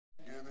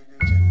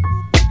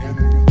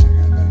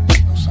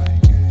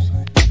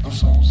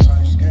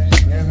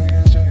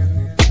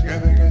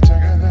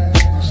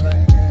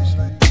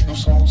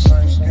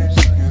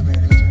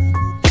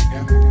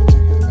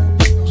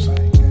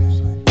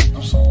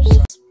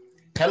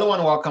Hello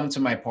and welcome to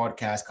my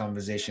podcast,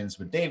 Conversations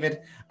with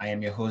David. I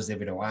am your host,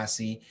 David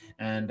Owasi.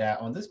 And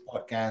on this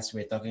podcast,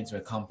 we're talking to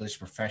accomplished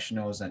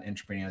professionals and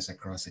entrepreneurs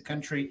across the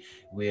country.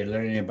 We're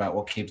learning about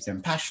what keeps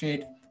them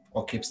passionate,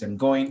 what keeps them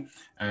going.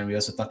 And we're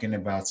also talking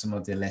about some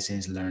of the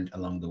lessons learned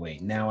along the way.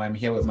 Now, I'm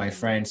here with my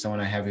friend, someone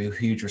I have a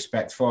huge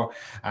respect for,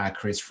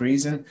 Chris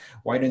Friesen.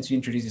 Why don't you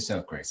introduce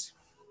yourself, Chris?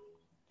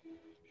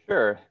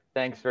 Sure.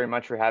 Thanks very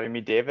much for having me,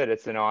 David.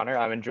 It's an honor.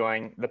 I'm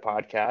enjoying the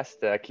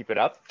podcast. Keep it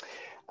up.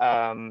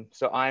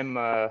 So I'm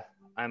a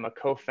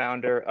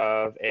co-founder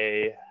of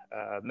a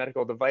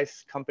medical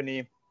device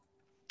company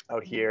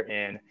out here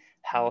in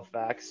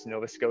Halifax,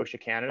 Nova Scotia,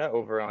 Canada,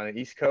 over on the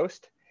East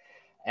Coast.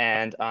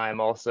 And I'm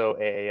also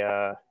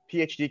a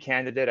PhD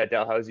candidate at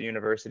Dalhousie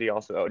University,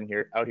 also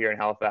out here in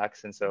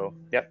Halifax. And so,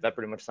 yep, that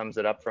pretty much sums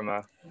it up from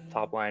a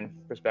top line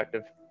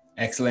perspective.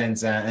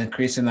 Excellent. And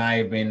Chris and I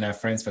have been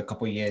friends for a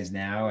couple of years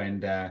now.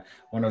 And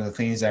one of the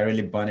things that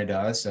really bonded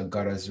us or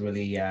got us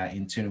really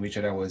in tune with each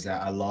other was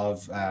a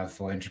love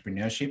for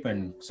entrepreneurship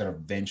and sort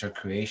of venture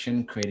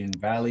creation, creating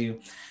value.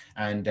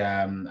 And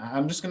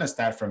I'm just going to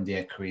start from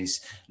there,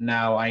 Chris.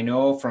 Now, I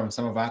know from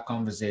some of our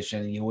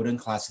conversation, you wouldn't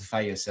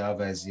classify yourself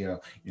as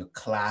your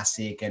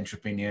classic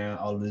entrepreneur,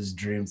 always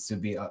dreams to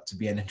be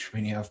an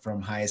entrepreneur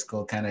from high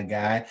school kind of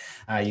guy.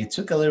 You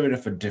took a little bit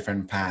of a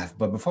different path.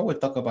 But before we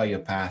talk about your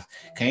path,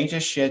 can you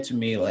just share to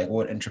me like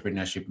what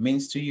entrepreneurship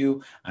means to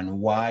you and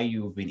why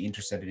you've been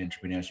interested in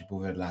entrepreneurship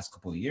over the last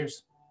couple of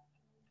years?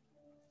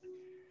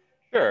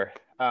 Sure.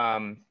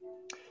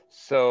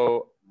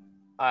 So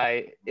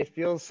it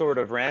feels sort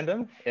of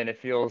random, and it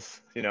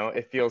feels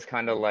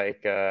kind of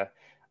like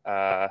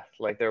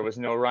there was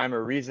no rhyme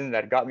or reason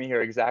that got me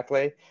here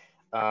exactly.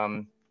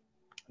 Um,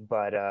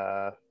 but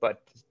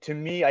to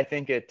me, I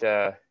think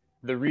the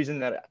reason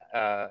that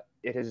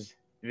it has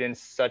been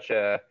such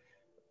a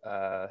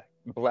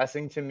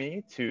blessing to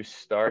me to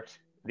start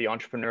the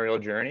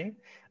entrepreneurial journey,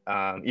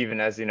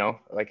 even as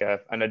like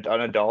an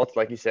adult,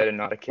 like you said, and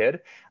not a kid,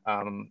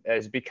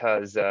 is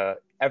because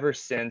ever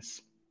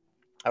since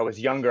I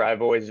was younger,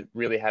 I've always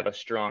really had a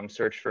strong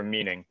search for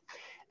meaning.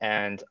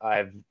 And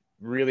I've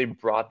really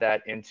brought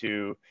that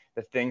into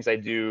the things I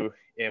do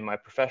in my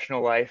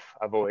professional life.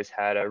 I've always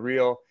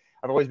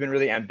been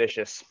really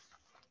ambitious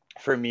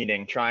for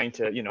meaning, trying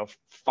to,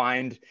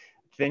 find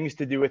things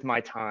to do with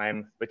my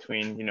time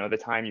between, the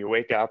time you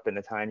wake up and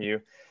the time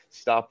you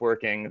stop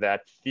working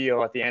that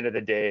feel at the end of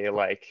the day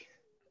like,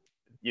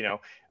 you know,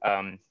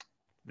 um,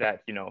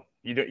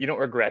 you don't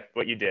regret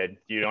what you did.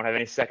 You don't have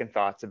any second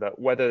thoughts about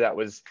whether that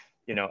was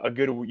a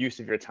good use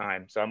of your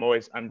time. So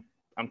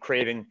I'm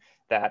craving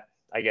that,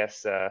 I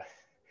guess,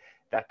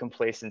 that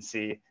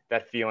complacency,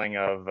 that feeling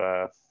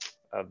of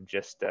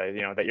just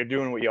that you're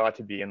doing what you ought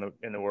to be in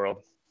the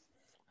world.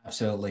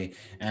 Absolutely.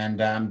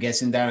 And I'm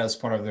guessing that was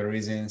part of the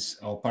reasons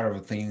or part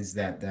of the things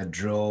that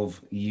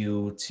drove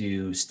you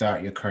to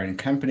start your current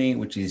company,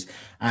 which is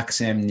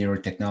Axem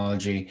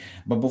Neurotechnology.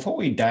 But before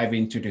we dive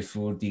into the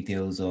full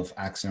details of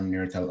Axem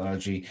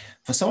Neurotechnology,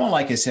 for someone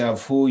like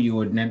yourself who you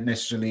would not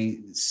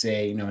necessarily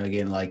say,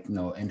 again, like,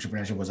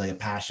 entrepreneurship was like a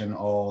passion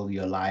all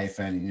your life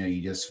and,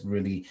 you just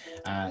really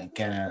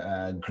kind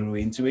of grew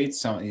into it.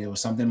 So it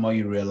was something more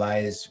you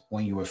realized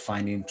when you were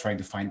trying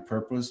to find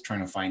purpose,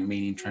 trying to find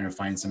meaning, trying to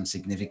find some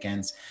significance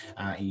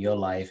in your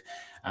life.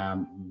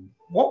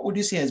 What would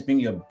you say has been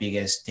your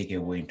biggest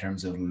takeaway in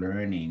terms of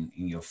learning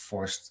in your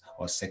first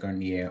or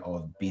second year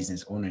of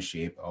business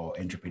ownership or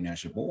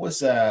entrepreneurship? What was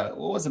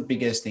the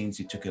biggest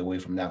things you took away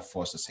from that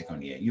first or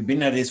second year? You've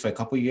been at this for a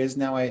couple of years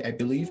now, I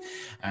believe,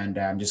 and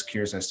I'm just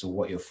curious as to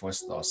what your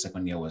first or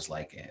second year was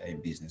like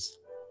in business.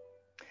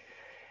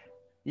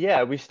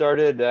 Yeah, we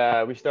started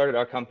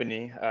our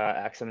company,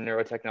 Axum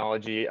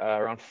Neurotechnology,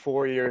 around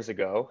 4 years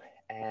ago,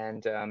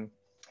 and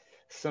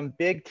some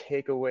big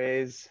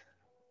takeaways.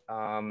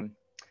 Um,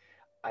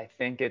 I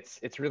think it's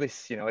really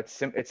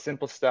it's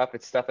simple stuff.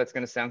 It's stuff that's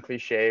going to sound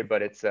cliche,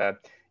 but it's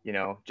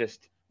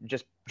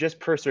just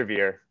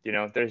persevere.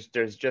 There's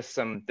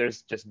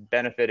just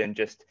benefit in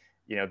just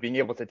being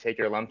able to take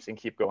your lumps and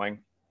keep going.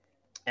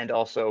 And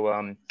also,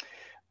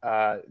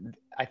 uh,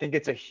 I think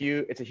it's a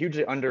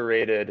hugely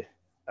underrated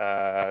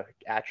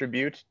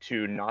attribute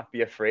to not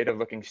be afraid of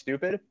looking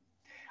stupid.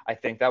 I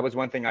think that was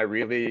one thing I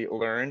really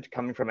learned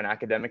coming from an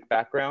academic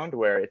background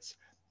where it's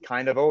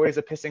kind of always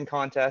a pissing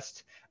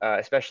contest,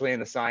 especially in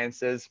the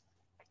sciences.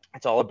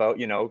 It's all about,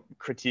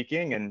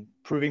 critiquing and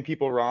proving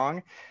people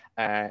wrong.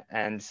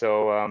 And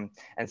so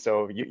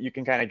you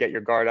can kind of get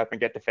your guard up and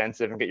get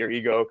defensive and get your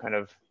ego kind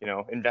of,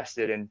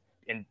 invested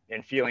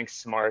in feeling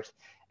smart.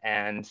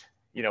 And,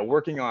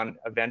 working on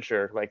a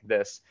venture like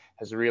this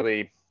has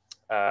really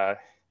uh,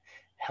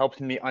 helped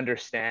me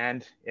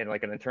understand in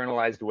like an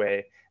internalized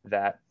way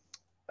that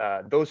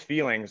those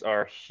feelings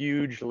are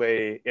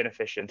hugely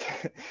inefficient.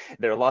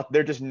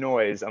 They're just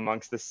noise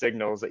amongst the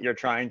signals that you're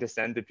trying to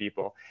send to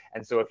people.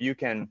 And so if you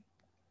can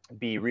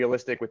be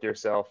realistic with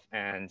yourself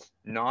and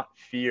not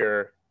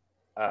fear,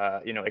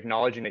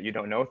 acknowledging that you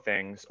don't know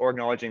things, or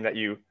acknowledging that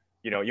you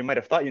might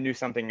have thought you knew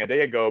something a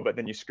day ago, but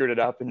then you screwed it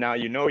up and now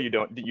you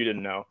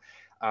didn't know.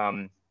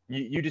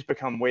 you just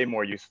become way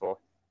more useful.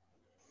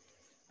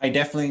 I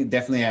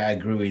definitely I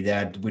agree with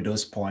that, with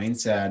those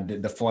points.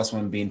 The first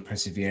one being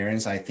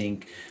perseverance. I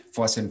think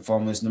first and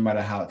foremost, no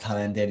matter how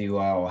talented you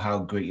are or how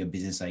great your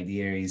business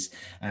idea is,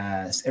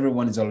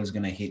 everyone is always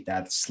going to hit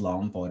that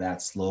slump or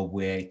that slope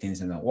where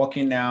things are not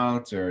working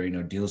out, or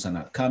deals are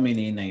not coming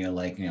in, and you're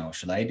like,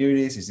 should I do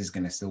this? Is this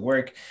going to still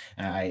work?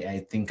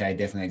 I think I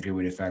definitely agree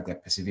with the fact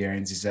that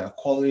perseverance is a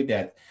quality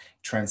that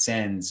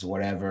transcends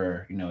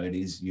whatever it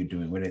is you're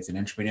doing, whether it's an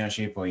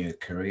entrepreneurship or your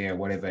career,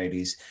 whatever it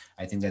is.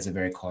 I think that's a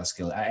very core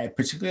skill. I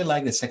particularly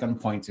like the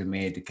second point you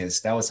made, because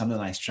that was something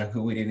I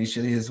struggled with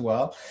initially as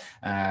well.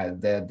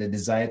 The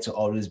desire to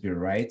always be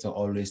right, or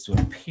always to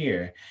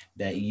appear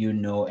that you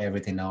know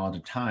everything all the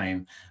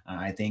time.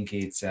 I think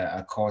it's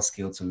a core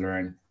skill to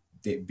learn.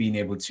 Being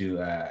able to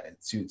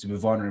be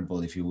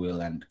vulnerable, if you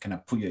will, and kind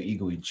of put your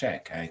ego in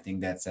check. I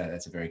think that's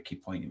a very key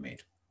point you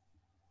made.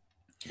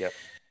 Yep.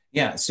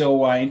 Yeah.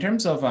 So in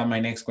terms of my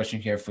next question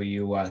here for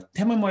you,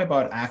 tell me more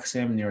about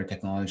Axiom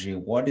Neurotechnology.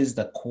 What is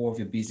the core of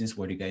your business?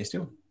 What do you guys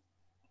do?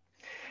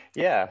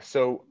 Yeah,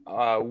 so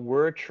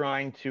we're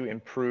trying to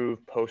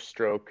improve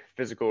post-stroke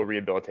physical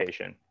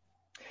rehabilitation.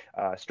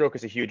 Stroke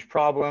is a huge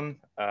problem.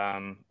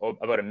 About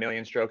 1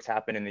 million strokes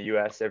happen in the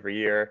US every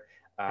year,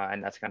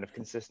 and that's kind of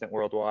consistent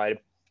worldwide.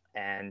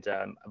 And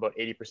about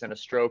 80% of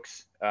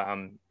strokes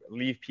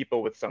leave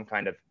people with some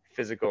kind of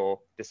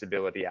physical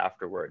disability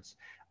afterwards.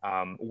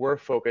 We're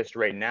focused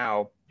right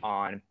now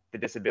on the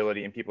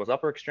disability in people's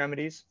upper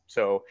extremities.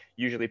 So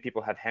usually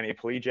people have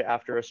hemiplegia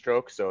after a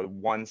stroke. So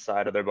one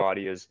side of their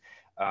body is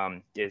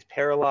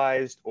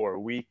paralyzed or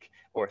weak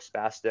or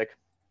spastic.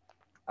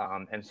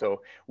 And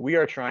so we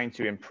are trying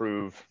to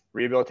improve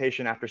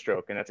rehabilitation after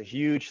stroke, and that's a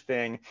huge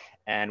thing.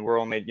 And we're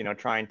only,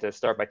 trying to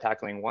start by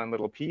tackling one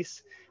little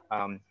piece.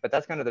 But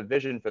that's kind of the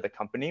vision for the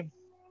company.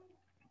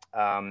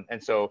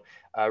 And so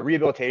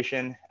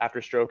rehabilitation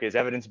after stroke is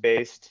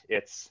evidence-based.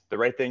 It's the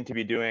right thing to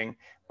be doing,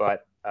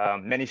 but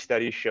many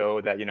studies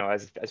show that,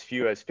 as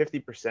few as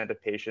 50%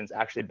 of patients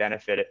actually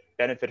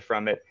benefit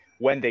from it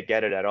when they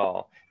get it at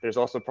all. There's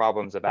also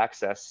problems of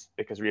access,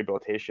 because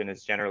rehabilitation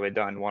is generally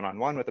done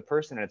one-on-one with a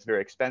person, and it's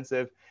very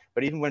expensive.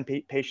 But even when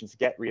patients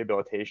get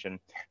rehabilitation,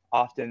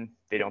 often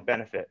they don't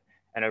benefit.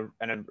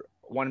 And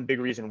one big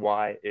reason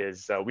why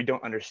is we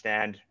don't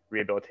understand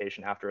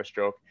rehabilitation after a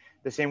stroke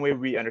the same way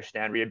we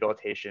understand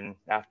rehabilitation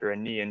after a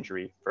knee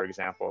injury, for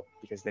example,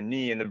 because the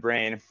knee and the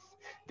brain,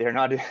 they're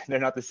not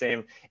the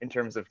same in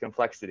terms of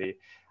complexity.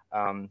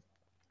 And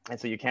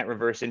so you can't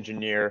reverse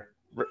engineer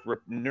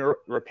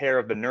repair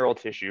of the neural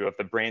tissue of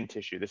the brain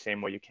tissue the same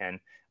way you can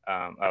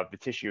of the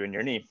tissue in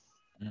your knee.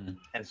 Mm-hmm.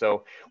 And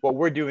so what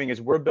we're doing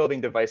is we're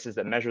building devices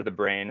that measure the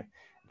brain,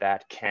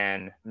 that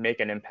can make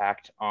an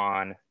impact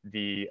on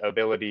the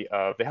ability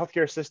of the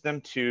healthcare system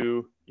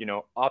to,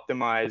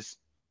 optimize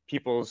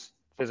people's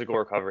physical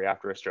recovery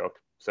after a stroke.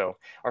 So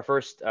our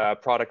first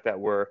product that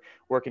we're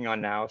working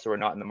on now, so we're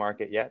not in the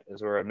market yet,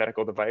 is we're a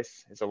medical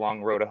device. It's a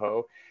long road to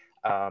hoe.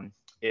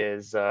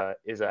 Is a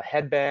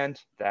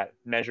headband that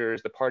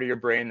measures the part of your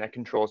brain that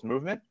controls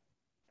movement.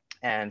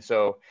 And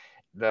so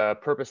the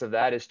purpose of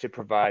that is to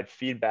provide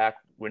feedback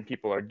when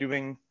people are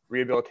doing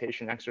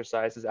rehabilitation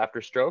exercises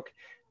after stroke,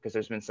 because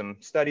there's been some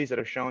studies that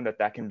have shown that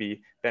that can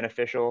be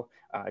beneficial.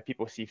 If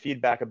people see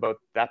feedback about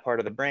that part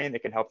of the brain,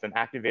 it can help them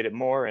activate it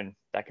more, and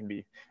that can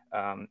be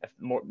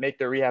make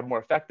their rehab more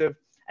effective.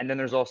 And then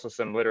there's also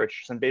some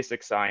literature, some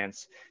basic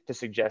science to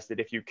suggest that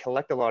if you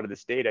collect a lot of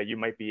this data, you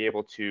might be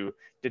able to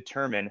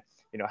determine,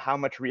 how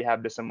much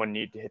rehab does someone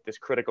need to hit this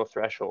critical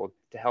threshold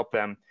to help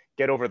them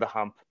get over the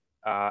hump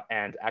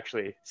and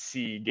actually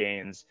see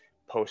gains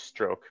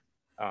post-stroke.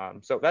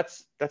 So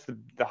that's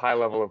the high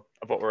level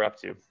of what we're up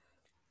to.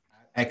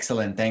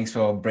 Excellent. Thanks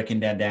for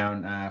breaking that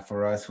down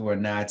for us who are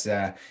not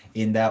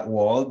in that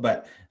world.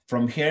 But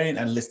from hearing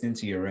and listening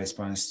to your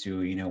response to,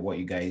 what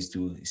you guys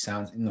do, it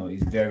sounds,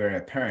 it's very, very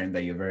apparent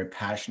that you're very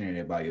passionate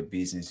about your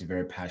business. You're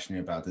very passionate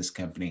about this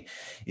company.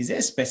 Is there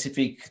a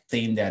specific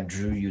thing that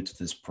drew you to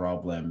this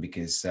problem?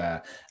 Because,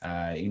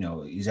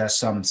 is there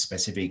some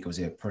specific, was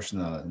it a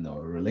personal,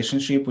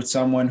 relationship with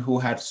someone who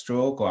had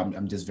stroke? Or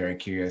I'm just very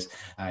curious.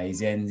 Is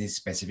there anything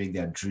specific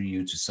that drew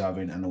you to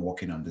solving and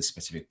working on this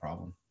specific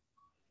problem?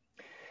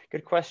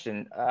 Good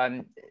question.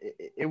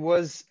 It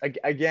was,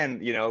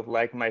 again,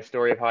 like my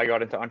story of how I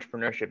got into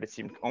entrepreneurship, it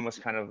seemed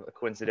almost kind of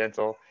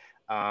coincidental.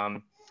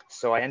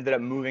 So I ended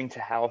up moving to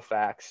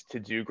Halifax to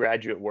do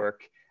graduate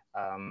work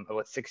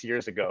about 6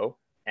 years ago.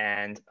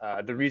 And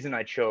the reason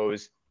I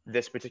chose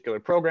this particular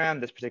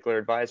program, this particular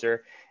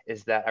advisor,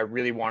 is that I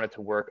really wanted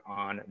to work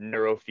on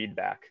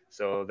neurofeedback.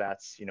 So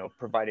that's,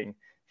 providing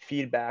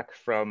feedback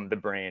from the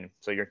brain.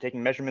 So you're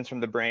taking measurements from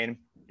the brain,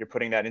 you're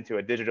putting that into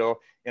a digital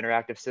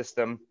interactive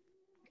system,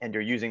 and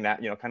you're using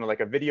that, kind of like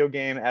a video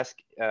game-esque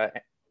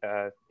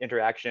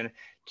interaction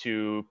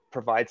to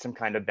provide some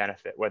kind of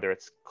benefit, whether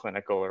it's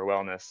clinical or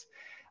wellness.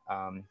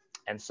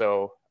 And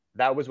so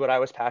that was what I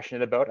was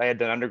passionate about. I had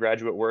done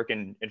undergraduate work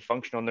in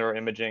functional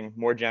neuroimaging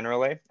more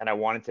generally, and I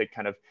wanted to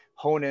kind of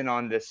hone in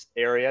on this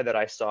area that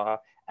I saw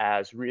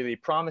as really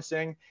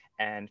promising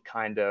and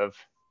kind of,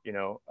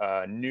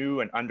 new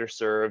and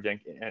underserved,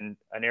 and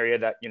an area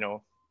that,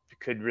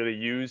 could really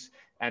use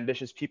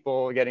ambitious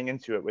people getting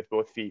into it with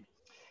both feet.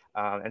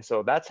 And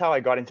so that's how I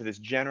got into this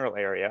general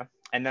area.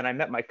 And then I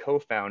met my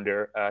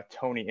co-founder,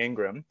 Tony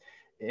Ingram,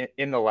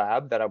 in the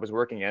lab that I was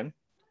working in.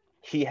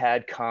 He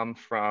had come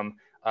from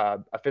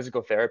a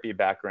physical therapy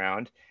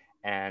background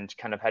and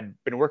kind of had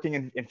been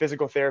working in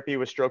physical therapy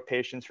with stroke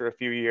patients for a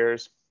few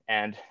years,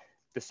 and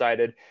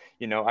decided,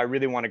 I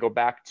really want to go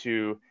back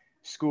to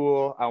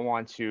school. I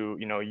want to,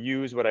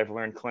 use what I've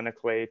learned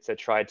clinically to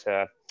try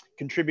to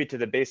contribute to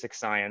the basic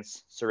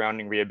science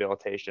surrounding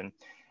rehabilitation.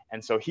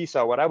 And so he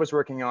saw what I was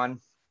working on.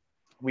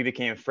 We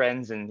became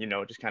friends, and,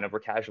 just kind of were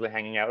casually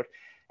hanging out.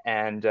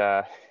 And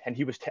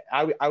he was,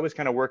 I was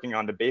kind of working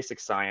on the basic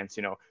science,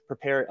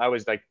 I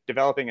was like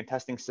developing and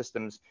testing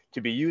systems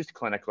to be used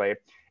clinically.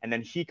 And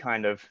then he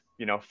kind of,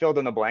 filled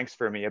in the blanks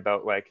for me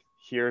about like,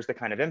 here's the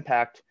kind of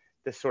impact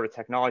this sort of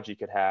technology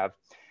could have.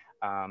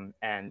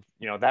 And,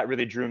 that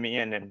really drew me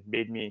in and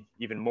made me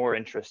even more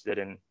interested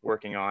in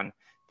working on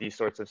these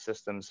sorts of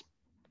systems.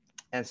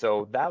 And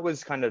so that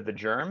was kind of the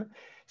germ.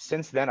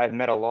 Since then, I've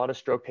met a lot of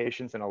stroke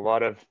patients and a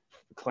lot of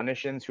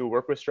clinicians who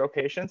work with stroke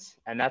patients.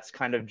 And that's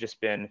kind of just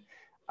been,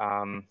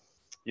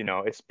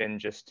 it's been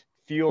just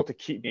fuel to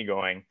keep me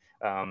going.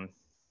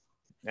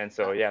 And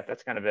so, yeah,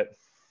 that's kind of it.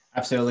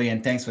 Absolutely,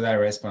 and thanks for that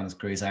response,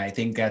 Chris. I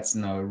think that's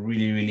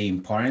really, really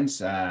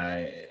important.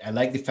 I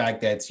like the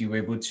fact that you were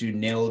able to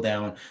nail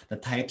down the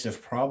types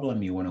of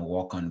problem you want to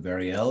work on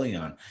very early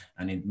on,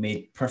 and it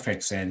made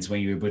perfect sense when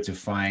you were able to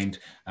find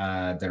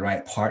the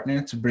right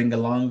partner to bring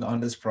along on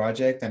this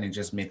project, and it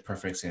just made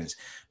perfect sense.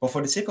 But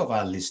for the sake of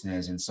our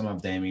listeners, and some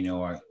of them,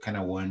 are kind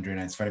of wondering,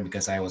 and it's funny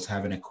because I was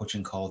having a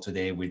coaching call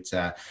today with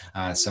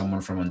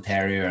someone from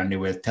Ontario, and they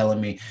were telling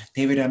me,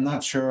 David, I'm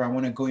not sure I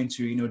want to go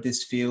into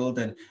this field,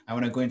 and I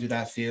want to go into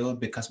that field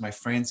because my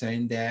friends are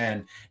in there,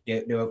 and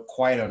they were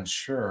quite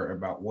unsure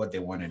about what they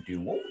want to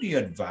do. What would your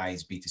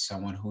advice be to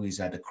someone who is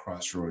at the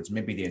crossroads?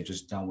 Maybe they're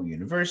just done with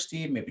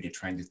university. Maybe they're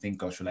trying to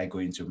think, oh, should I go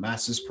into a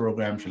master's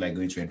program? Should I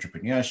go into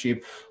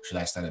entrepreneurship? Should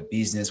I start a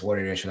business? What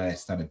area should I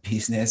start a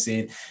business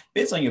in?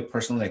 Based on your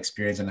personal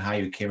experience and how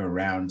you came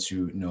around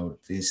to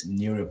this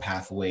neural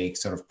pathway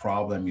sort of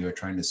problem you're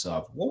trying to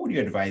solve, what would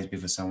your advice be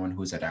for someone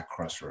who's at that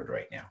crossroad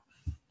right now?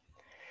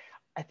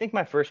 I think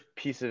my first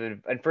piece of,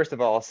 and first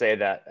of all, I'll say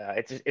that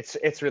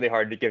it's really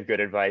hard to give good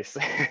advice.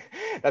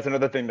 That's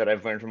another thing that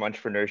I've learned from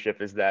entrepreneurship,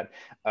 is that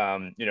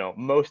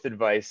most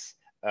advice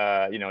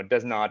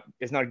is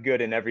not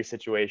good in every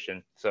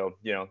situation. So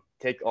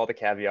take all the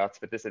caveats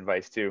with this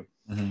advice too.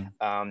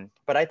 Mm-hmm.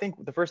 But I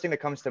think the first thing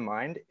that comes to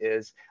mind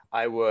is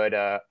I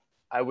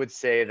would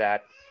say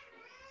that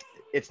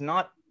it's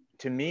not,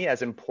 to me,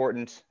 as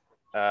important.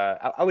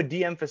 I would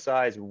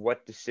de-emphasize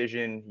what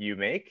decision you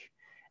make,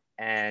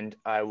 and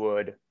I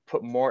would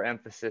put more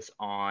emphasis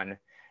on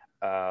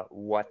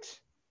what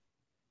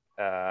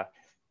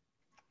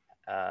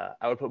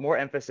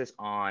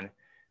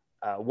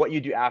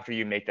you do after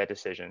you make that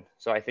decision.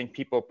 So I think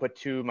people put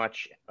too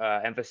much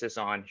emphasis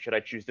on, should I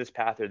choose this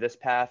path or this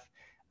path?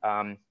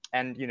 And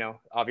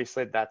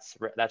obviously that's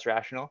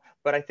rational,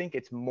 but I think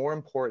it's more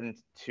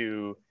important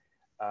to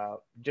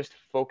just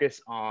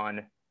focus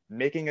on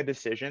making a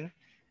decision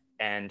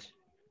and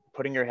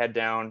putting your head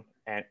down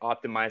and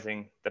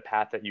optimizing the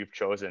path that you've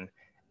chosen.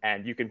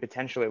 And you can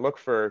potentially look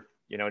for,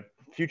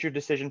 future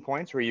decision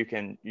points where you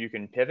can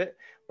pivot.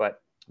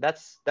 But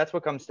that's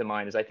what comes to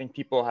mind, is I think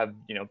people have,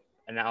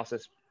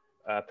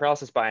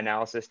 paralysis by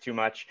analysis too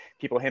much.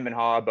 People hem and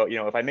haw about,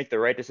 if I make the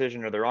right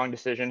decision or the wrong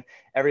decision,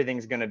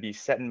 everything's going to be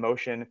set in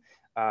motion,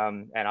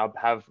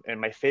 and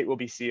my fate will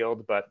be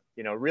sealed. But,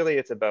 really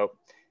it's about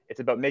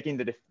making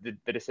the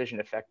decision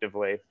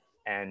effectively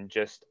and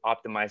just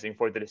optimizing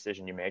for the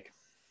decision you make.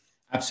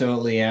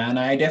 Absolutely. And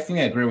I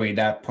definitely agree with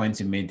that point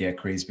you made there,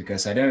 Chris,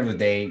 because at the end of the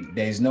day,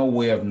 there's no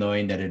way of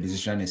knowing that a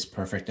decision is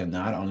perfect or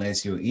not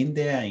unless you're in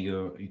there and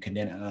you can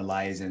then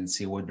analyze and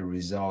see what the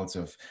results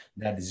of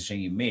that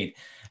decision you made.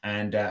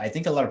 And I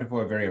think a lot of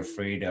people are very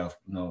afraid of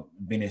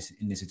being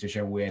in a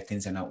situation where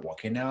things are not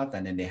working out,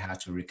 and then they have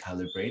to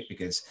recalibrate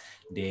because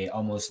they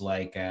almost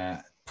like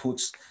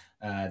put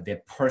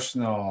their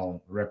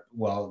personal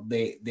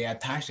they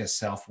attach their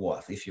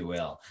self-worth, if you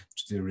will,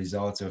 to the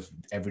results of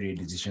everyday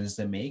decisions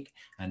they make,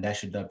 and that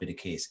should not be the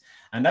case.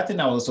 And that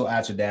thing I also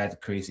add to that,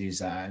 Chris,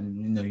 is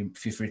you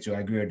feel free to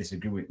agree or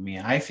disagree with me.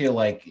 I feel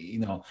like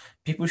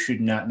people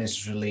should not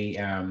necessarily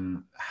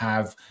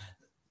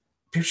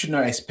people should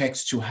not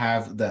expect to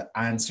have the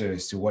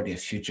answers to what their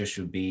future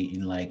should be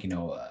in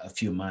a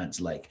few months.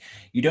 Like,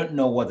 you don't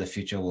know what the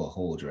future will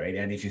hold, right?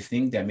 And if you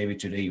think that maybe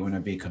today you want to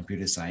be a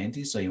computer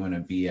scientist, or you want to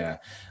be a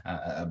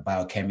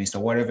biochemist, or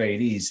whatever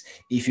it is,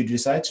 if you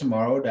decide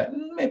tomorrow that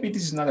maybe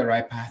this is not the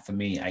right path for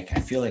me, I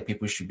feel like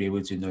people should be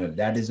able to know that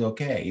that is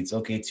okay. It's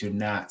okay to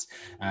not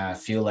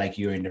feel like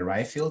you're in the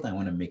right field. I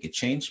want to make a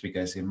change,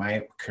 because in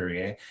my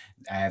career,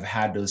 I have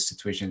had those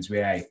situations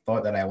where I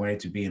thought that I wanted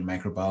to be in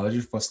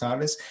microbiology for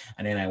starters,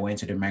 And then I went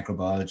to the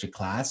microbiology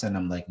class and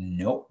I'm like,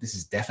 nope, this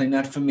is definitely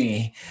not for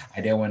me. I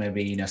don't want to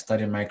be,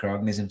 studying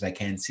microorganisms I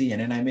can't see.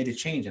 And then I made a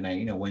change and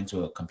I, went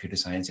to a computer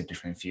science, a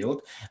different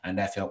field, and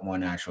that felt more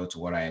natural to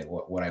what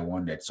I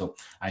wanted. So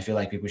I feel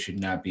like people should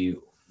not be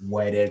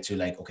wedded to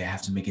like, okay, I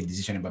have to make a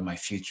decision about my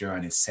future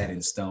and it's set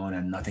in stone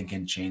and nothing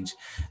can change.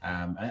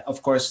 And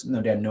of course,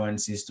 there are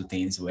nuances to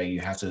things where you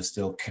have to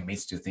still commit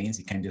to things.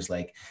 You can't just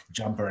like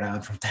jump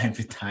around from time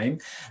to time.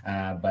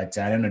 But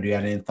I don't know, do you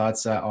have any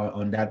thoughts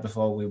on that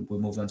before we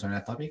move on to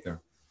another topic? Or?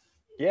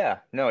 Yeah,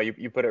 no,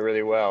 you put it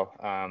really well.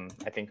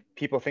 I think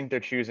people think they're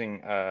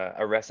choosing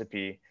a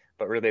recipe,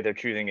 but really they're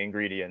choosing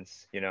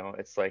ingredients.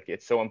 It's like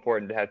it's so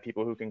important to have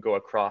people who can go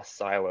across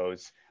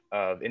silos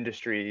of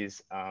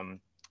industries,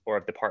 or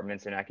of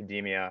departments in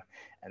academia.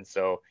 And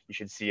so you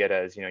should see it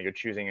as, you're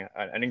choosing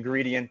an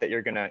ingredient that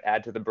you're going to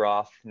add to the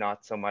broth,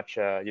 not so much,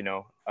 a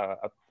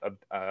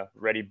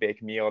ready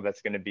baked meal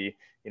that's going to be,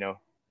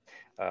 kind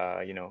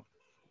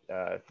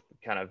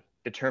of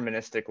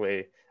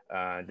deterministically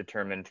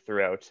determined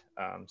throughout.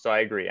 So I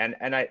agree, and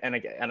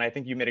I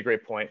think you made a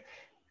great point.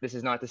 This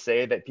is not to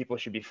say that people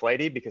should be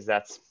flighty, because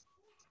that's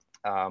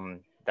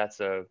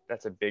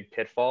a big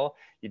pitfall.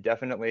 You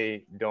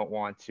definitely don't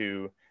want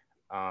to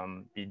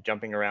be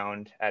jumping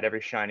around at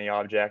every shiny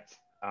object.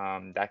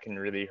 That can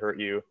really hurt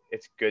you.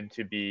 It's good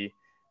to be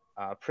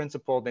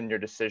principled in your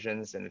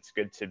decisions, and it's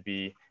good to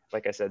be,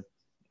 like I said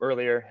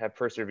earlier, have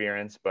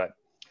perseverance, but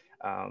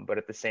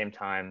at the same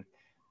time,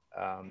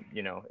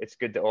 it's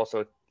good to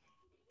also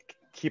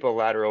keep a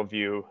lateral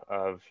view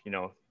of,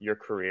 your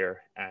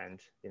career, and,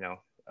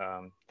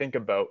 think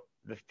about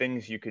the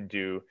things you could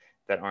do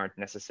that aren't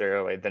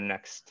necessarily the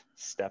next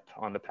step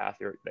on the path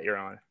that you're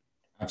on.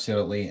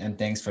 Absolutely, and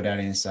thanks for that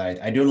insight.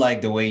 I do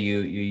like the way you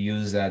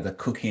use the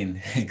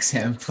cooking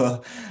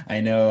example. I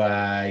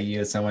know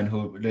you're someone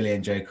who really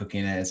enjoy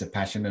cooking as a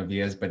passion of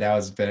yours, but that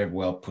was very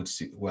well put.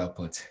 Well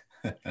put.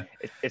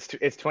 It's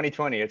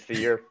 2020. It's the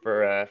year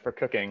for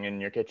cooking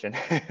in your kitchen.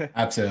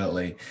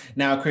 Absolutely.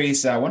 Now,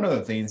 Chris, one of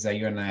the things that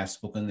you and I have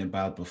spoken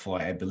about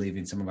before, I believe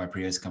in some of our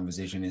previous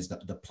conversation, is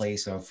the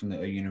place of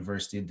a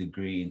university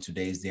degree in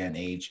today's day and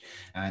age,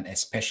 and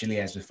especially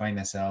as we find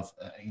ourselves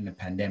in a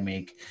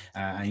pandemic.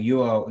 And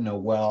you are,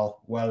 well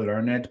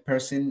learned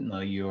person.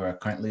 You are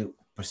currently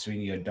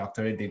pursuing your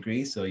doctorate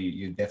degree, so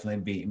you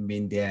definitely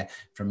been there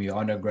from your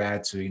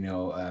undergrad to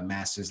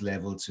master's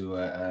level to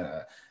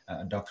a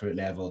doctorate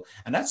level,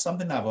 and that's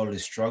something I've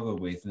always struggled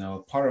with.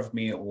 Part of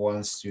me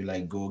wants to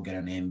like go get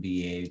an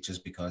MBA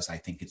just because I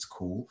think it's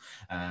cool.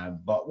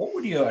 But what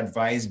would your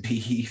advice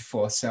be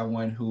for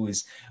someone who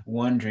is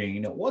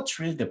wondering, what's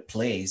really the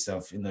place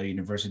of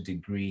university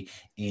degree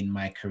in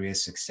my career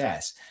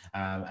success?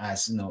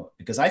 As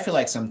because I feel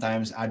like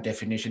sometimes our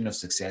definition of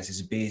success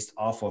is based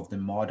off of the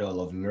model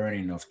of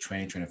learning of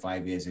 20,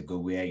 25 years ago,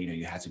 where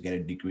you had to get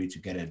a degree to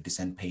get a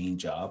decent paying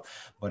job.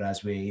 But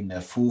as we're in a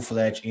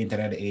full-fledged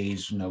internet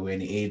age, we're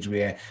in an age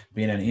where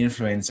being an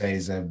influencer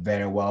is a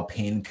very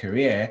well-paying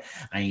career,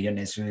 and you don't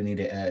necessarily need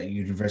a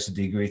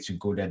university degree to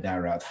go that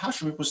route. How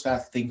should people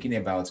start thinking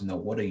about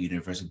what a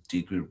university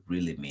degree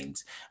really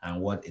means and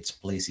what its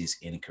place is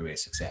in career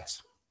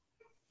success?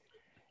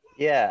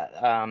 Yeah,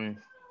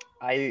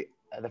 I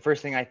the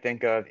first thing I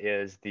think of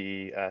is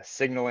the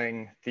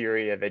signaling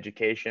theory of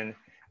education,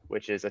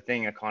 which is a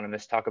thing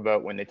economists talk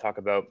about when they talk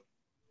about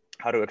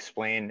how to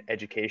explain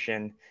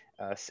education,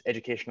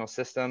 educational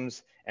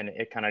systems, and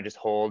it kind of just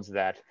holds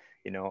that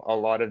a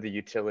lot of the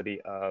utility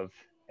of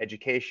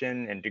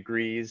education and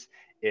degrees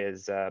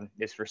is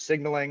for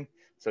signaling.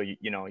 So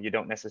you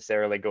don't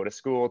necessarily go to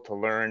school to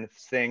learn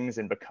things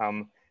and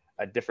become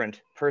a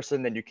different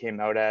person than you came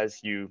out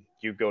as. You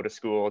go to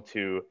school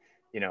to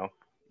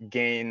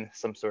gain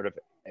some sort of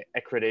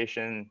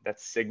accreditation that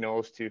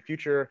signals to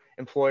future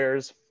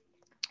employers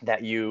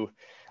that you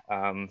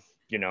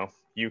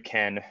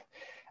can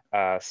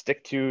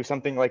stick to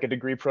something like a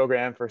degree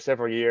program for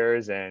several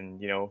years,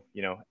 and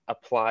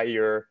apply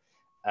your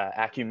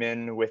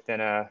acumen within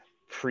a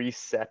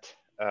preset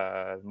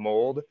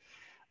mold.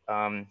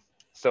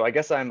 So I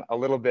guess I'm a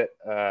little bit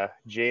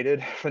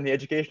jaded from the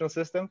educational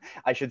system.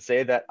 I should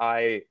say that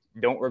I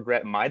don't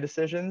regret my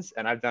decisions,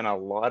 and I've done a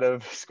lot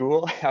of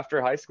school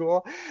after high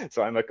school,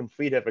 so I'm a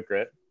complete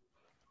hypocrite.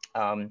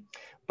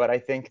 But I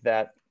think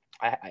that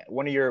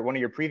one of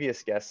your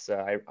previous guests,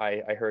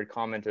 I heard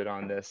commented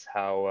on this,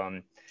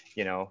 how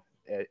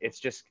it's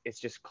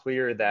just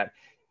clear that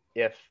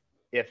if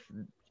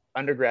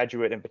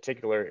undergraduate in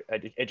particular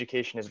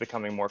education is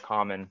becoming more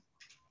common,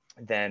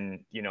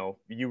 then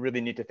you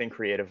really need to think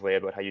creatively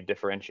about how you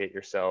differentiate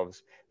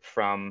yourselves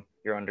from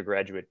your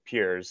undergraduate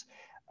peers.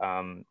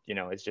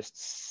 It's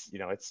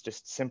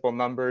just simple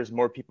numbers.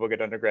 More people get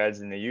undergrads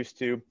than they used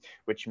to,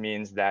 which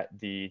means that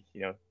the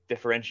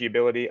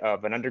differentiability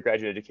of an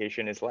undergraduate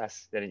education is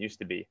less than it used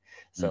to be.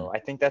 So I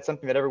think that's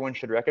something that everyone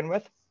should reckon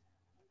with.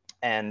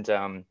 And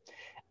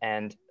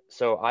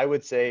so I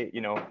would say,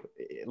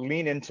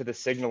 lean into the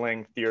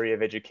signaling theory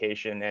of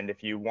education. And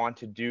if you want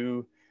to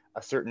do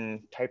a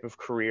certain type of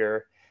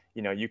career,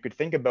 you could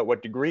think about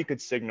what degree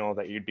could signal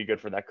that you'd be good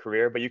for that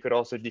career, but you could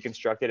also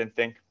deconstruct it and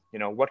think,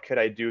 what could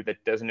I do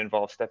that doesn't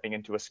involve stepping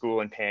into a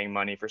school and paying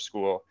money for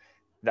school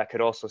that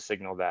could also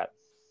signal that.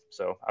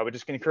 So I would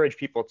just encourage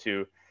people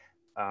to,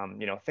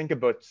 think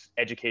about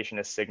education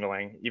as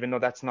signaling, even though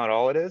that's not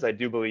all it is. I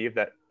do believe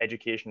that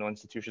educational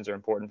institutions are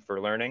important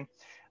for learning,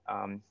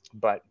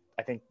 but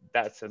I think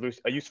that's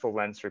a useful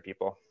lens for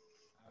people.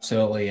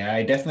 Absolutely.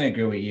 I definitely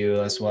agree with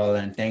you as well.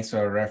 And thanks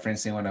for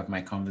referencing one of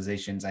my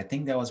conversations. I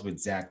think that was with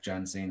Zach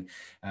Johnson,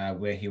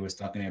 where he was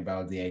talking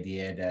about the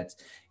idea that, at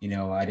the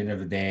end of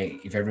the day,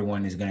 if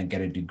everyone is going to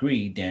get a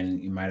degree, then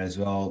you might as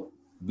well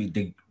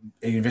be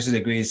a university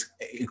degree is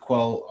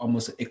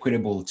almost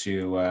equitable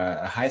to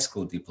a high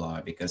school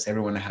diploma, because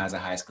everyone has a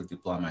high school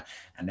diploma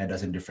and that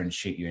doesn't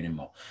differentiate you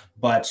anymore.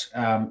 But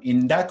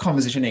in that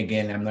conversation,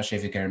 again, I'm not sure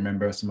if you can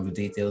remember some of the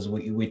details.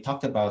 We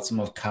talked about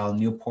some of Cal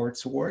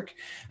Newport's work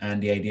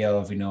and the idea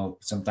of,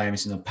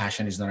 sometimes,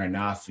 passion is not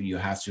enough. You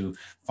have to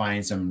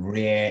find some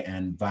rare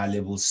and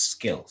valuable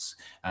skills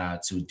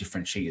to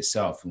differentiate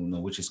yourself,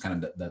 which is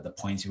kind of the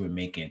points you were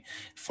making.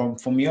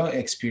 From your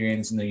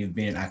experience, you've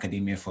been in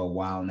academia for a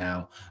while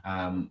now,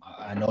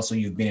 and also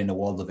you've been in the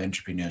world of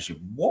entrepreneurship.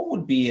 What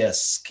would be a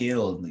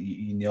skill,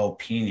 in your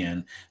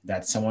opinion,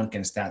 that someone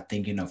can start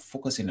thinking of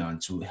focusing on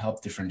to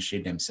help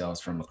differentiate themselves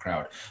from a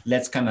crowd?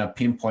 Let's kind of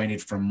pinpoint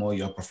it from more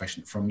your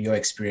profession, from your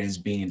experience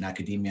being in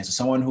academia. So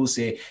someone who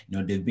say,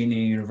 they've been in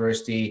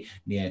university,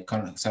 they're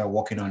kind of started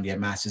working on their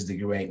master's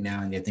degree right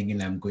now, and they're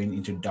thinking I'm going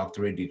into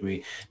doctorate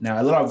degree.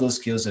 Now, a lot of those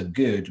skills are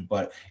good,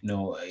 but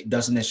it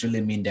doesn't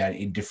necessarily mean that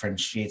it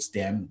differentiates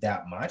them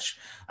that much.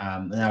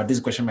 Now, this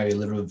question might be a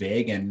little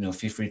vague, and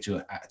feel free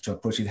to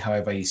approach it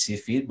however you see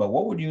fit. But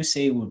what would you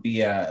say would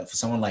be for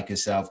someone like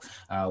yourself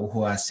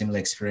who has similar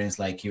experience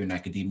like you in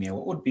academia?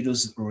 What would be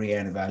those rare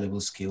and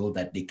valuable skills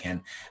that they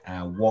can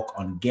work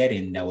on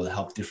getting that will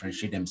help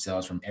differentiate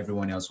themselves from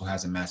everyone else who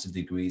has a master's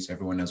degree, so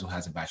everyone else who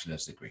has a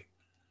bachelor's degree?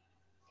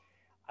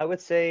 I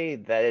would say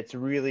that it's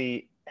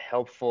really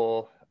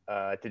helpful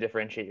to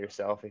differentiate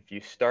yourself if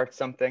you start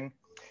something.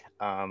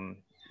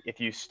 If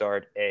you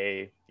start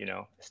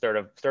start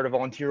a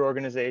volunteer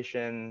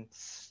organization,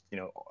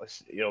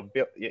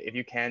 if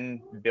you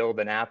can build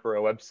an app or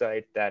a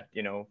website that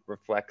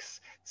reflects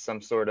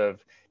some sort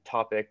of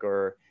topic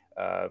or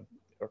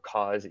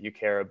cause that you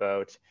care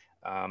about.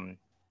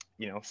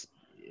 You know,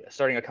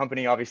 Starting a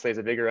company obviously is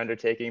a bigger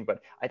undertaking,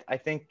 but I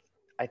think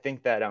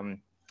that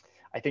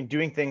I think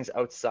doing things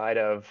outside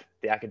of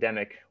the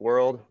academic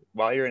world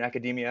while you're in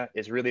academia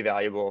is really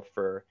valuable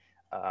for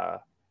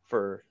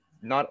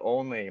not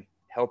only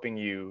helping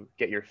you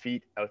get your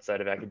feet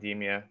outside of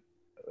academia,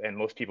 and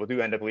most people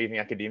do end up leaving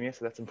academia,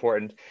 so that's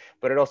important.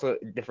 But it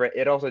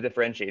also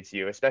differentiates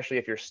you, especially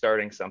if you're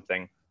starting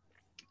something.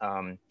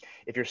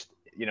 If you're,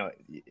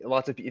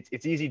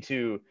 it's easy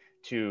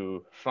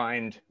to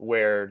find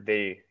where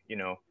they,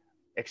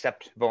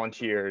 accept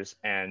volunteers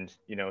and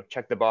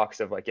check the box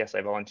of like, yes,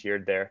 I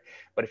volunteered there.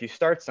 But if you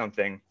start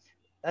something,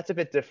 that's a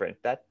bit different.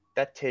 That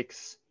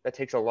takes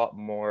a lot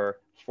more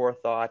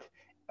forethought.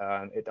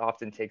 It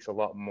often takes a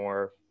lot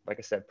more, like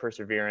I said,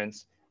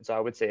 perseverance. And so I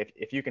would say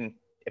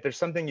if there's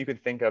something you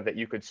could think of that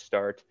you could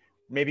start,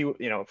 maybe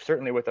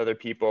certainly with other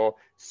people,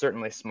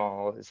 certainly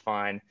small is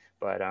fine.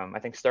 But I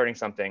think starting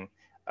something,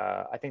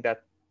 I think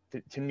that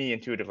to me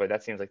intuitively,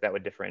 that seems like that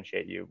would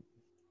differentiate you.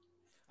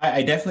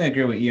 I definitely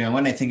agree with you. And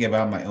when I think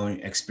about my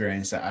own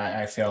experience,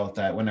 I felt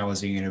that when I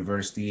was in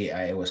university,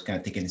 I was kind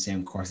of taking the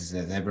same courses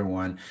as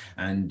everyone.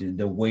 And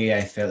the way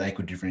I felt I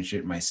could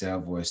differentiate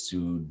myself was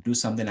to do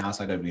something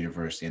outside of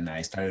university. And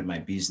I started my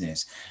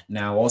business.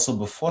 Now, also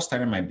before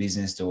starting my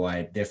business, though,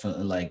 I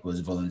definitely was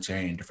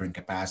volunteering in different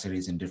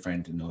capacities in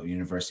different,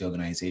 university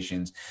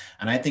organizations.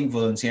 And I think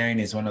volunteering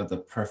is one of the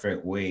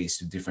perfect ways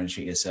to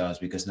differentiate yourselves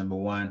because number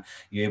one,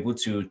 you're able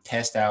to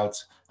test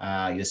out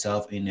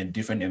yourself in a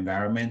different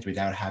environment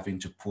without having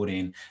to put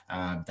in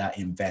that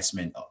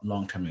investment,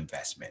 long-term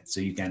investment.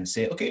 So you can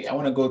say, okay, I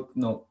want to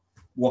go,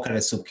 work at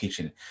a soup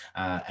kitchen.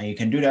 And you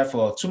can do that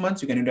for 2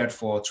 months, you can do that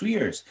for 2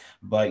 years,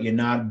 but you're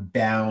not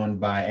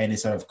bound by any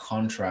sort of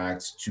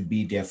contract to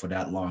be there for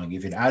that long.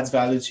 If it adds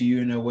value to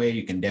you in a way,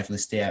 you can definitely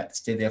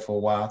stay there for a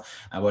while.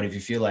 But if you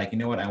feel like,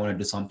 what, I want to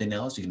do something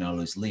else, you can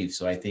always leave.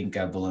 So I think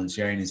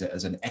volunteering is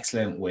an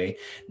excellent way,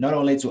 not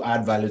only to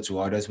add value to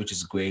others, which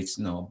is great,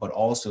 but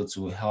also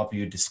to help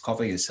you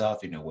discover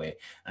yourself in a way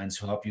and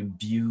to help you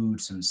build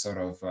some sort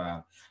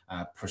of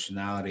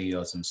personality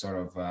or some sort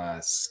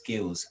of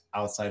skills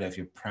outside of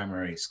your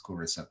primary school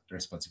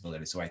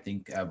responsibility. So I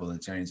think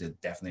volunteering is a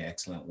definitely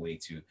excellent way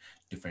to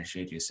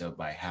differentiate yourself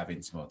by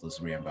having some of those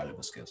rare and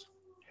valuable skills.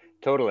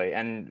 Totally.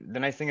 And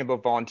the nice thing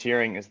about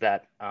volunteering is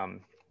that,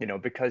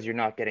 because you're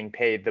not getting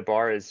paid, the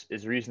bar is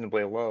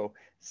reasonably low.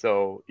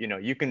 So,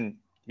 you can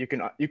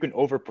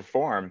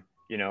overperform,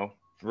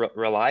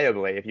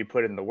 reliably if you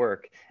put in the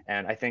work.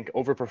 And I think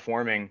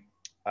overperforming,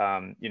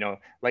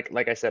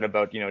 like I said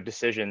about,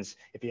 decisions,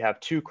 if you have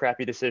two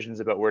crappy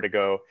decisions about where to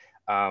go,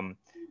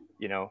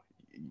 you know,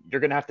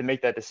 you're going to have to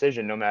make that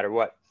decision no matter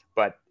what.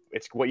 But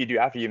it's what you do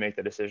after you make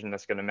the decision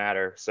that's going to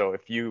matter. So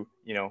if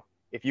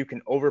if you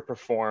can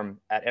overperform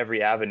at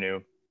every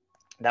avenue,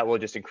 that will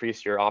just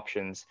increase your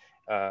options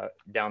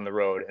down the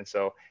road. And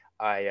so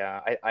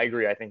I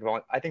agree. I think,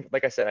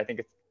 like I said, I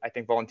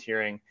think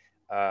volunteering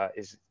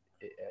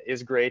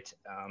is great,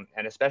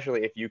 and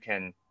especially if you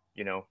can,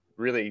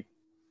 really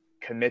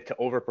commit to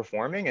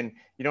overperforming. And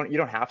you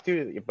don't have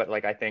to, but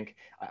like I think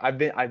I've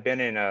been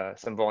in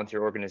some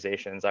volunteer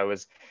organizations. I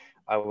was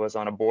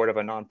on a board of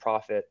a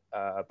nonprofit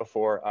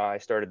before I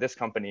started this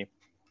company,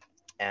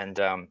 and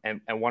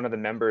one of the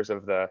members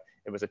of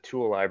it was a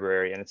tool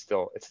library, and it's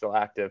still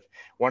active.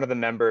 One of the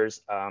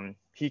members,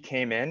 he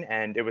came in,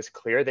 and it was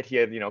clear that he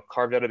had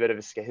carved out a bit of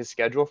his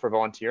schedule for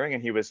volunteering,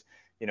 and he was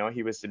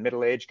a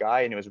middle-aged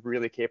guy, and he was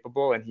really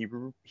capable, and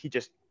he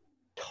just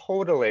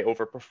totally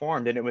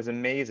overperformed, and it was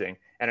amazing,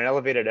 and it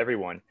elevated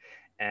everyone.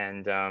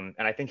 And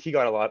I think he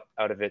got a lot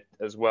out of it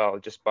as well,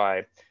 just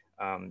by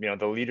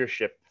the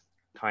leadership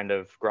kind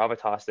of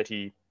gravitas that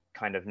he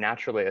kind of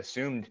naturally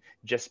assumed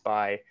just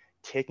by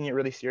taking it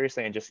really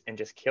seriously and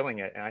just killing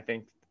it. And I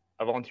think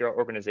a volunteer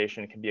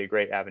organization can be a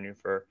great avenue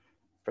for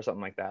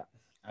something like that.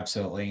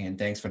 Absolutely. And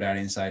thanks for that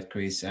insight,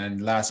 Chris.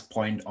 And last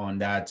point on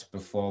that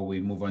before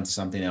we move on to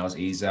something else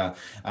is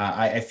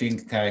I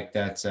think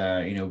that,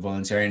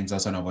 volunteering is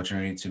also an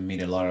opportunity to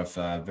meet a lot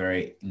of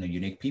very,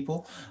 unique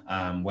people,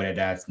 whether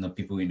that's,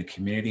 people in the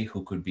community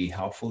who could be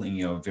helpful in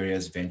your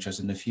various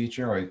ventures in the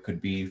future, or it could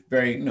be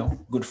very,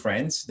 good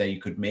friends that you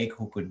could make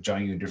who could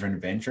join you in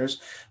different ventures.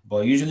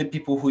 But usually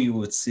people who you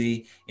would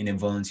see in a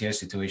volunteer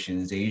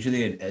situations, they're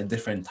usually a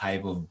different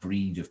type of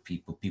breed of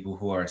people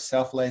who are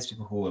selfless,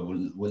 people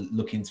who will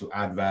looking to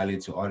add value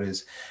to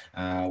others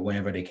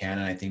whenever they can.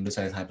 And I think those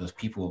are the types of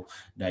people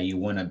that you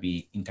want to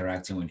be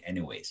interacting with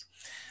anyways.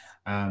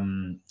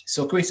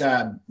 So Chris,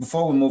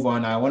 before we move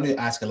on, I want to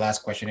ask a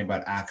last question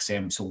about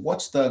Accem. So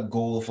what's the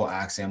goal for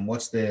Accem?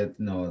 What's the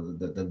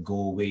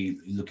goal we're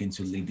looking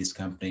to lead this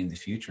company in the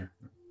future?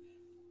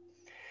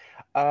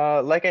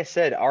 Like I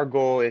said, our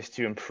goal is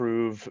to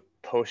improve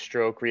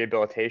post-stroke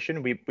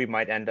rehabilitation. We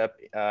might end up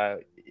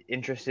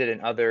interested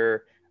in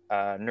other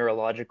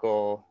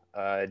neurological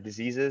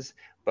diseases,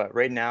 but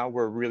right now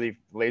we're really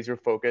laser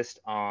focused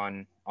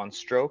on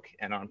stroke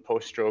and on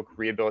post-stroke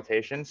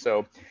rehabilitation.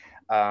 So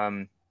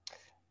I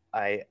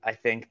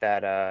think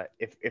that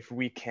if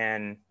we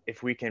can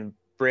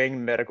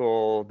bring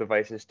medical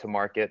devices to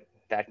market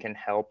that can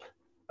help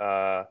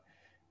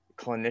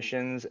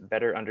clinicians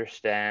better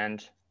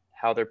understand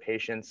how their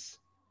patients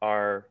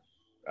are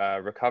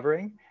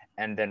recovering,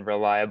 and then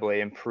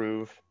reliably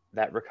improve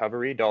that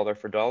recovery dollar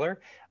for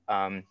dollar,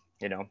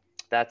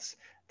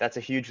 that's a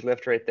huge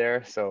lift right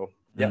there. So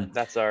yeah,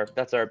 that's our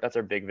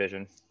big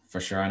vision. For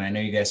sure. And I know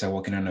you guys are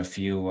working on a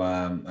few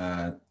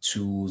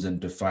tools and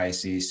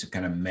devices to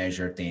kind of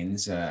measure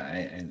things.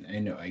 And I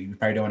know you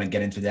probably don't want to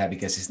get into that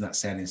because it's not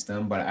set in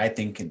stone, but I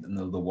think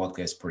the work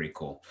is pretty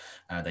cool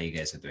that you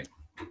guys are doing.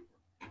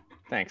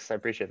 Thanks. I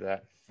appreciate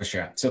that. For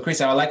sure. So,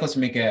 Chris, I would like us to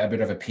make a bit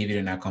of a pivot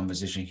in our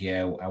conversation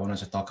here. I want us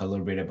to talk a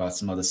little bit about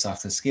some of the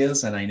softer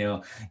skills, and I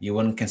know you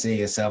wouldn't consider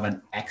yourself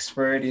an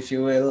expert, if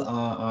you will,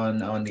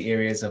 on the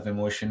areas of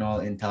emotional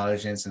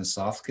intelligence and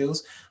soft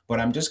skills. But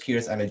I'm just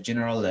curious, at a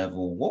general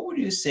level, what would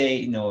you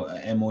say,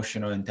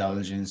 emotional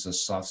intelligence or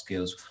soft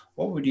skills?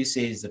 What would you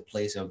say is the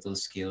place of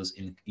those skills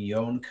in your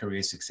own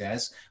career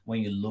success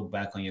when you look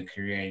back on your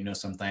career?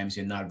 Sometimes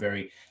you're not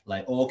very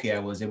like, oh, okay, I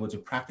was able to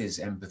practice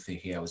empathy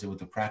here. I was able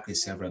to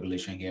practice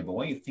self-regulation here. But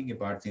when you think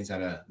about things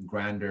at a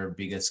grander,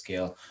 bigger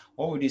scale,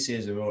 what would you say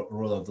is the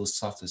role of those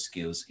softer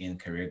skills in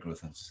career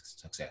growth and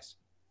success?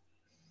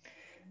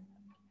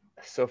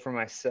 So for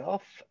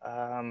myself,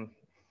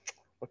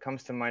 what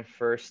comes to mind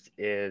first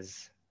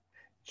is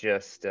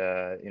just,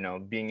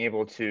 being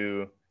able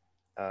to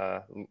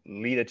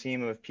lead a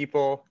team of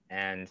people,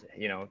 and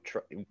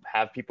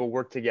have people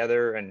work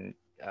together, and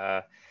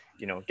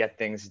get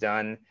things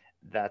done.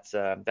 That's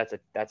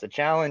a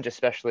challenge,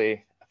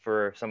 especially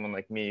for someone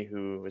like me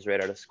who was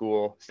right out of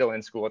school, still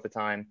in school at the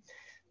time.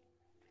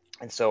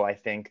 And so I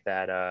think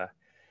that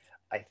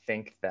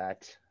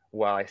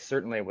while I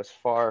certainly was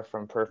far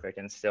from perfect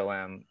and still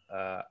am,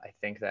 I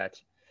think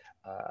that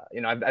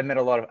I've met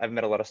a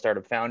lot of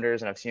startup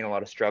founders, and I've seen a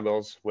lot of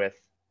struggles with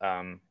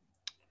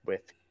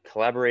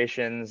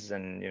collaborations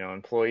and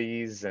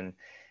employees, and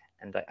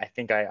I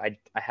think I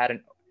had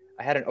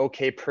an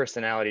okay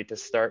personality to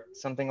start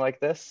something like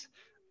this.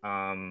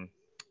 I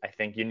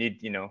think you need,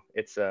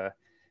 it's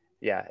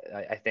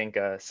I think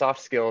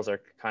soft skills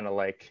are kind of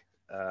like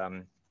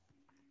the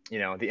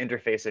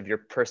interface of your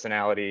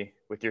personality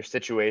with your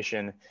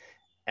situation,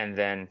 and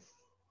then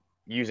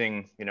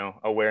using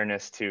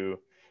awareness to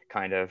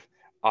kind of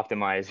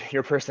optimize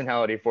your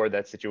personality for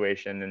that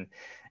situation.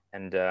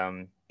 And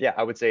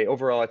I would say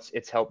overall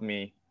it's helped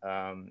me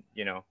have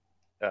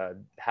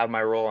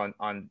my role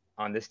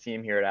on this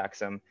team here at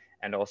Accem,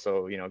 and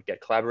also get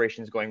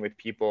collaborations going with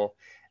people.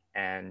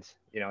 And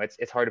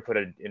it's hard to put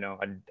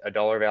a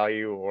dollar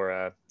value or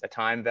a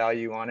time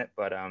value on it,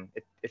 but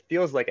it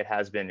feels like it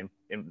has been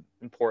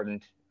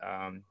important,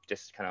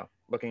 just kind of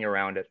looking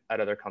around at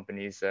other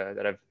companies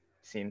that I've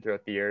seen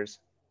throughout the years.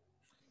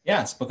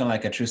 Yeah, spoken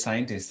like a true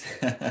scientist.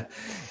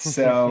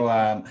 So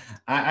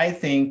I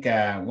think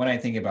when I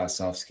think about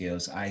soft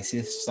skills, I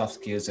see soft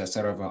skills as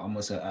sort of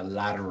almost a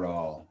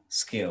lateral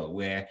skill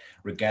where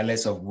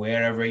regardless of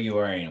wherever you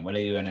are in,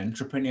 whether you're an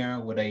entrepreneur,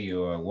 whether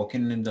you're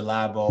working in the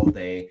lab all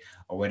day,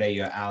 or whether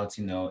you're out,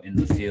 in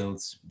the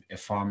fields, a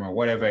farmer,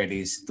 whatever it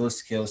is, those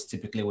skills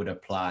typically would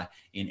apply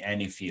in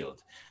any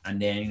field.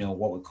 And then,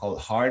 what we call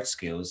hard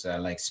skills are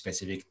like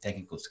specific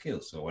technical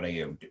skills. So whether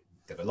you're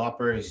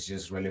developer is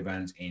just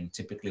relevant in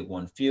typically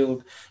one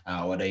field.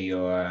 Whether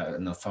you're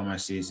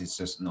pharmacist, it's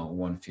just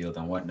one field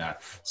and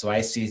whatnot. So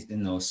I see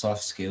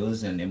soft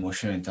skills and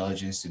emotional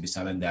intelligence to be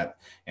something that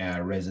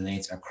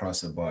resonates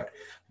across the board.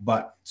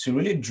 But to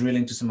really drill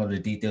into some of the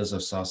details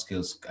of soft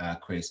skills,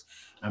 Chris,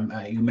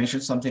 you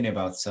mentioned something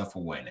about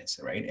self-awareness,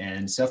 right?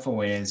 And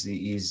self-awareness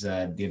is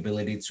the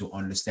ability to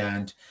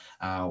understand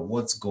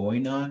what's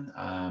going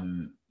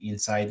on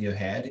inside your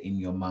head, in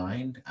your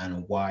mind,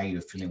 and why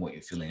you're feeling what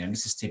you're feeling. And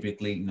this is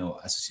typically,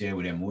 associated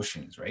with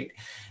emotions, right?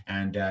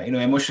 And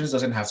emotions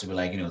doesn't have to be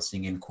like,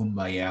 singing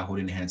kumbaya,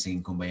 holding hands,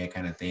 singing kumbaya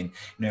kind of thing.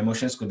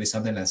 Emotions could be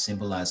something as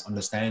simple as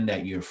understanding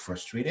that you're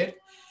frustrated.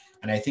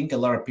 And I think a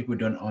lot of people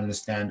don't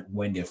understand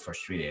when they're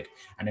frustrated,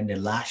 and then they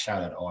lash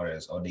out at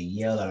others, or they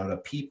yell at other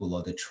people,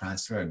 or they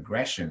transfer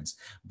aggressions,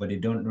 but they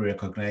don't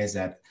recognize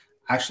that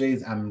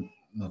actually I'm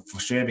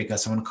frustrated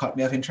because someone cut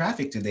me off in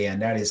traffic today,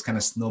 and that is kind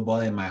of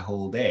snowballing my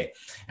whole day.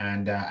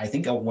 And I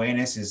think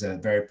awareness is a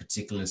very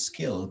particular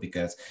skill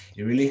because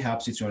it really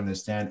helps you to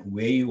understand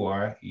where you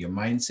are, your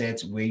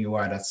mindset, where you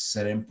are at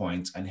certain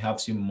points, and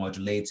helps you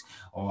modulate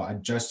or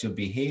adjust your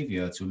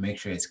behavior to make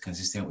sure it's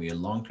consistent with your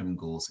long-term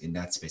goals in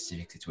that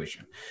specific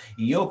situation.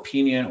 In your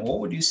opinion, what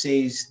would you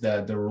say is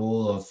the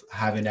role of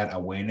having that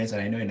awareness?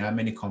 And I know in how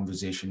many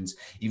conversations,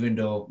 even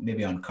though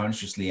maybe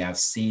unconsciously, I've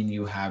seen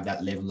you have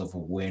that level of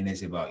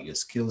awareness about your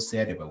skill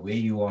set, about where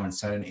you are in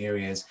certain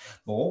areas.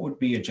 But what would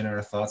be your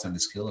general thoughts on the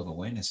skill of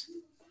awareness?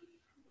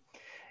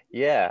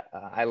 Yeah,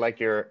 I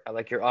like your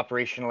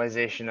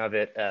operationalization of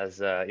it as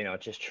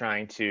just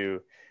trying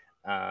to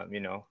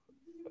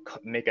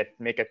make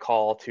a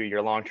call to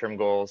your long-term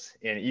goals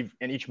in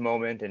each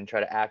moment and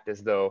try to act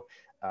as though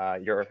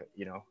you're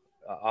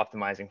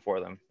optimizing for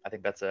them. I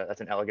think that's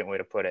an elegant way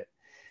to put it.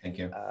 Thank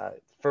you.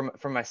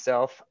 For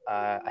myself,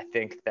 I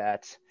think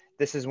that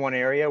this is one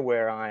area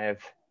where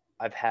I've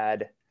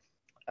had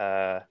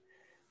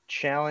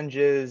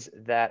challenges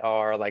that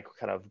are like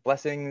kind of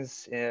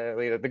blessings,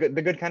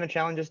 the good kind of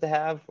challenges to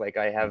have. Like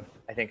I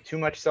think too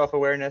much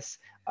self-awareness.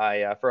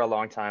 For a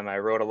long time I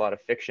wrote a lot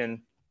of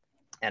fiction,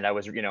 and I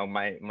was,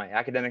 my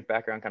academic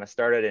background kind of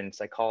started in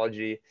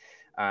psychology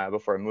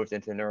before I moved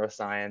into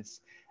neuroscience.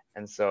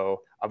 And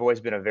so I've always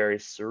been a very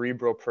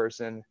cerebral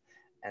person.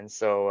 And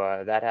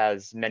so that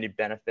has many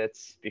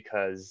benefits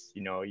because,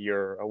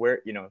 you're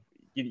aware,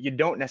 you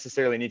don't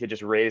necessarily need to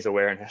just raise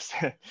awareness.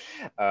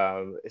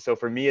 So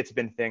for me, it's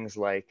been things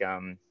like,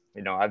 in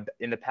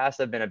the past,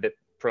 I've been a bit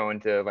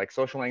prone to like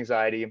social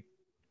anxiety.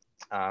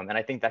 And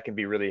I think that can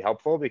be really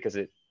helpful because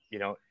it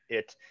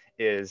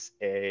is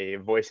a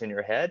voice in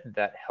your head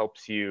that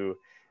helps you,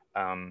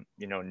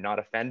 not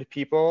offend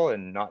people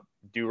and not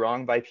do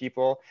wrong by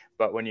people.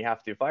 But when you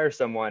have to fire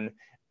someone,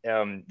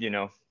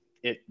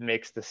 it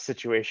makes the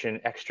situation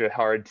extra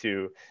hard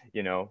to,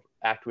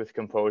 act with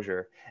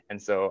composure.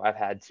 And so I've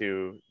had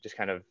to just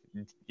kind of,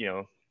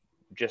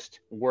 just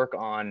work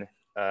on,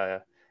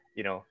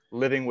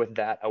 living with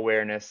that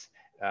awareness,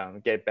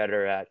 get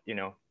better at,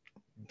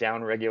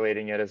 down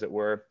regulating it, as it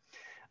were.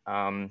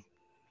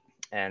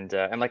 And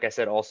like I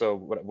said, also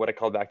what I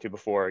called back to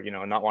before,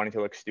 not wanting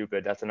to look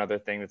stupid. That's another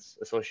thing that's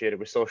associated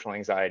with social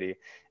anxiety.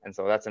 And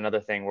so that's another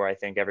thing where I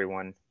think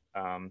everyone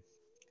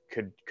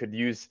could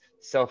use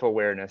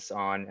self-awareness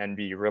on and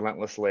be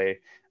relentlessly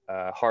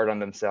hard on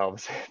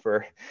themselves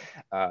for,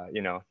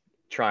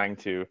 trying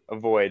to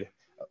avoid,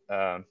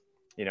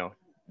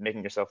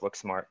 making yourself look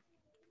smart.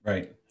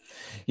 Right.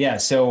 Yeah,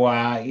 so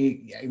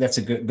that's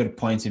a good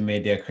point you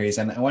made there, Chris.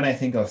 And when I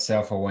think of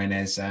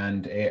self-awareness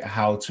and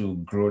how to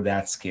grow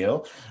that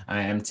skill,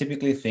 I am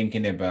typically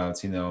thinking about,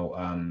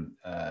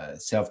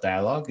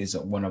 self-dialogue is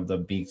one of the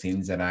big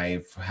things that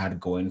I've had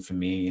going for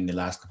me in the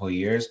last couple of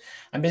years.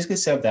 And basically,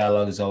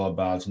 self-dialogue is all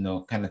about,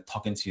 kind of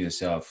talking to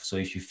yourself. So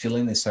if you're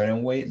feeling a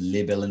certain way,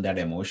 labeling that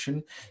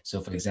emotion.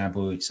 So for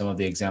example, some of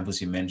the examples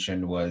you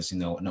mentioned was,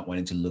 not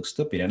wanting to look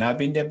stupid. And I've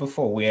been there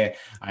before where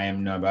I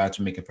am about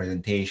to make a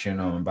presentation,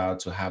 or I'm about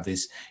to have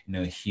this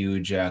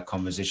huge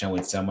conversation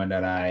with someone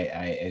that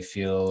I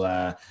feel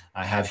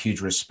I have huge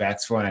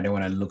respect for, and I don't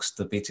want to look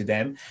stupid to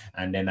them.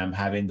 And then I'm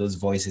having those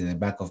voices in the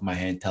back of my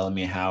head telling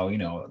me how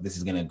this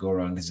is going to go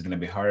wrong, this is going to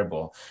be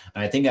horrible.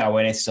 And I think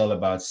awareness is all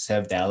about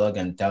self-dialogue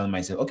and telling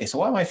myself, okay, so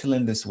why am I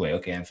feeling this way?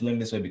 Okay, I'm feeling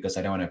this way because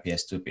I don't want to appear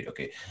stupid.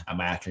 Okay,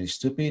 am I actually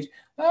stupid,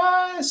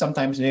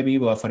 Sometimes maybe,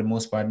 but for the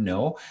most part,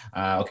 no.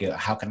 Okay,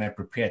 how can I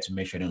prepare to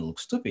make sure I don't look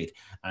stupid?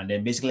 And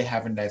then basically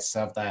having that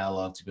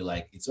self-dialogue to be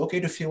like, it's okay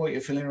to feel what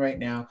you're feeling right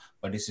now,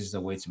 but this is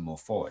the way to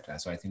move forward.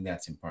 So I think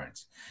that's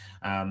important.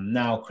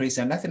 Now, Chris,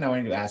 another thing I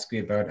wanted to ask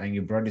you about, and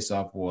you brought this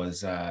up,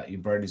 was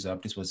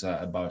this was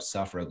about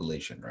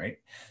self-regulation, right?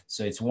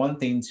 So it's one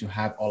thing to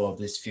have all of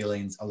these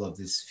feelings, all of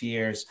these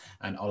fears,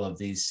 and all of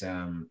these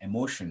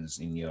emotions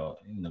in your,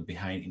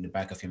 behind in the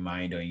back of your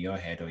mind or in your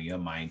head or your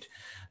mind.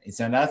 It's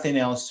another thing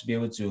else to be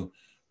able to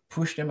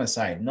push them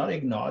aside, not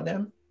ignore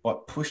them,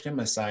 but push them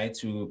aside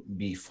to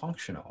be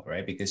functional,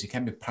 right? Because you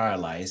can't be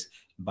paralyzed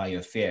by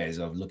your fears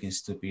of looking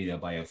stupid or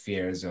by your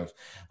fears of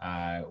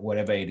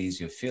whatever it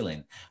is you're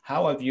feeling.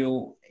 How have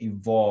you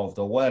evolved,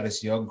 or what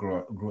does your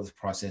growth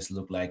process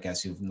look like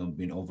as you've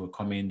been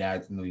overcoming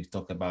that? You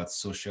talked about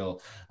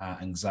social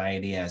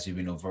anxiety as you've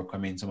been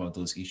overcoming some of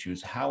those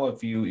issues. How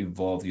have you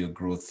evolved your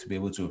growth to be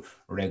able to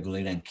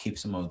regulate and keep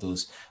some of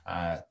those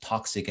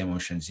toxic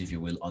emotions, if you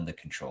will, under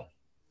control?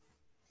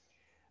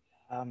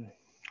 Um,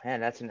 Man,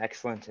 that's an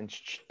excellent and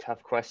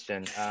tough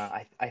question.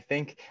 I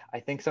think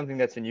something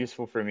that's been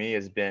useful for me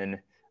has been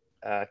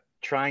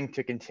trying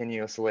to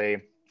continuously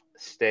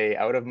stay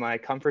out of my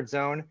comfort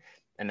zone,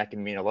 and that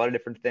can mean a lot of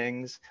different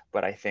things.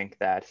 But I think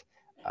that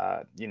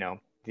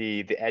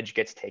the edge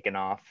gets taken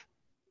off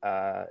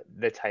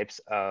the types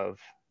of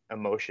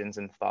emotions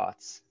and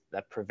thoughts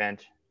that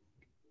prevent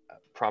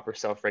proper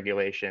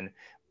self-regulation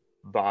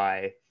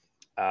by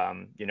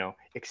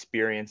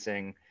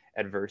experiencing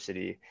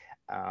adversity,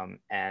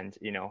 and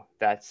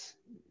that's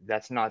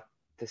not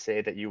to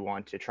say that you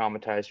want to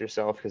traumatize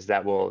yourself, because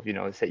that will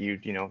set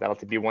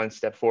that'll be one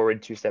step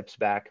forward, two steps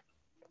back.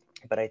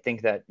 But I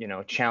think that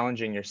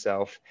challenging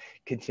yourself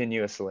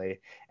continuously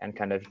and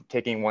kind of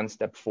taking one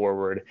step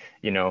forward,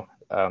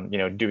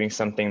 doing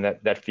something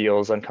that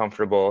feels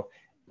uncomfortable,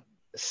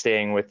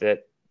 staying with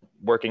it,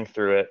 working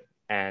through it,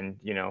 and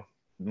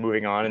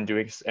moving on and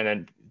doing, and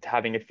then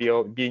having it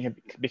feel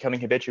becoming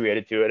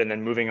habituated to it, and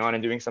then moving on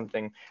and doing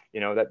something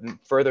that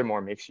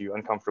furthermore makes you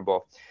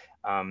uncomfortable.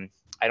 um,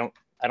 i don't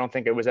I don't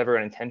think it was ever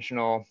an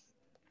intentional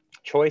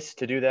choice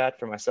to do that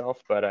for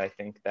myself, but I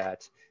think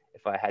that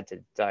if I had to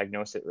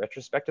diagnose it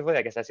retrospectively,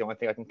 I guess that's the only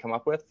thing I can come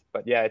up with.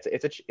 But yeah,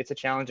 it's a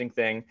challenging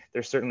thing.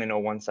 There's certainly no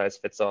one size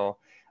fits all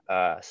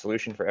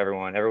solution for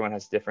everyone. Everyone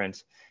has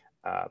different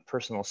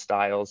personal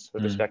styles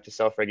with Mm. respect to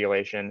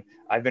self-regulation.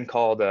 I've been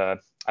called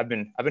I've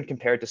been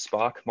compared to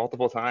Spock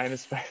multiple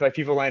times by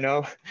people I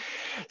know.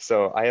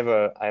 So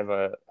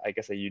I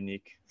guess a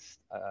unique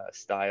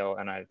style,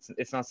 and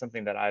it's not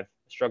something that I've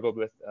struggled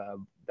with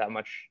that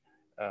much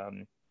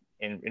um,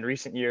 in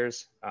recent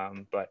years.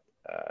 But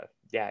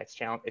yeah,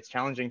 it's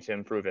challenging to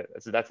improve it.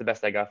 So that's the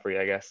best I got for you,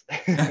 I guess.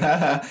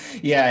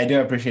 Yeah, I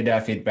do appreciate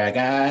that feedback,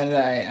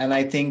 and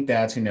I think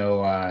that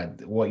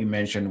what you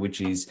mentioned,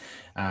 which is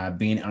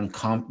being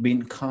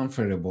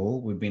comfortable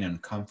with being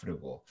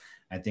uncomfortable.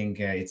 I think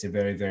it's a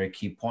very very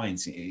key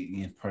point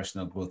in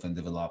personal growth and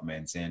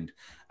development, and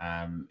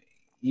um,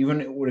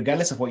 even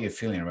regardless of what you're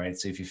feeling, right?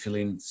 So if you're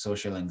feeling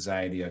social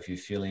anxiety, or if you're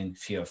feeling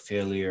fear of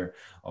failure,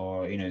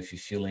 or if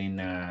you're feeling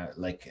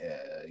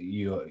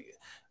you,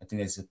 I think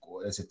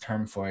there's a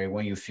term for it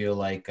when you feel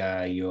like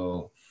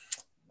you're.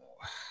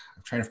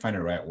 I'm trying to find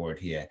the right word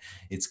here.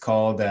 It's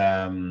called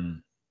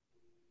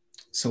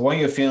so when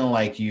you're feeling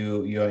like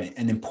you're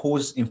an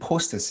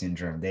imposter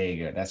syndrome. There you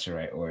go. That's the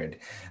right word.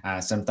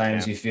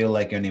 Sometimes Yeah. you feel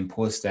like you're an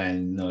imposter,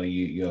 and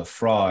you're a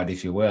fraud,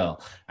 if you will.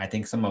 I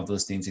think some of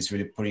those things is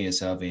really putting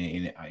yourself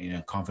in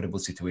a comfortable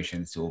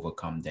situations to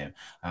overcome them.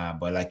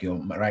 But like you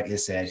rightly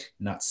said,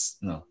 not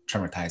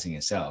traumatizing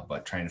yourself,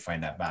 but trying to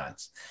find that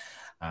balance.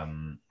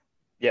 Um,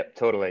 Yep,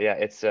 totally. Yeah,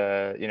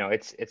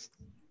 it's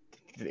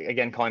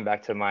again, calling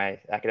back to my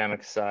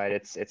academic side,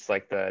 it's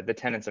like the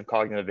tenets of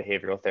cognitive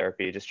behavioral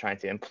therapy, just trying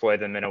to employ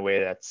them in a way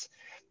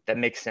that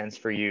makes sense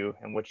for you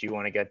and what you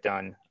want to get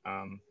done.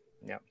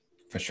 Yeah.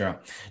 For sure.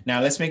 Now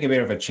let's make a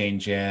bit of a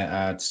change here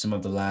to some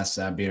of the last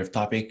bit of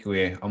topic.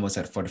 We're almost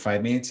at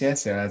 45 minutes here,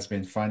 so that's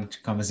been fun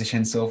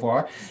conversation so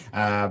far.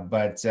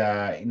 But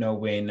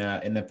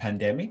we're in a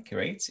pandemic,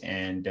 right?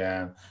 And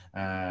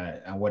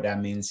what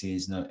that means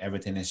is,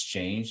 everything has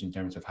changed in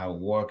terms of how we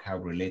work, how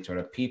we relate to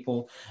other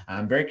people.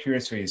 I'm very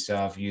curious for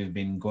yourself. You've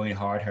been going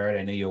hard.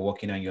 I know you're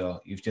working on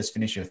you've just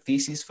finished your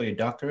thesis for your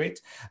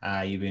doctorate.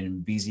 You've been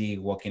busy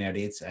working at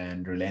it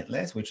and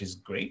relentless, which is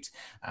great.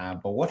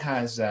 But how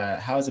has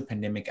the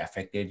pandemic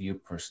affected you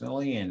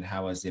personally, and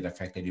how has it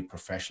affected you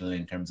professionally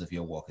in terms of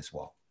your work as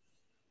well?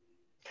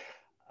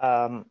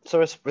 So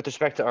with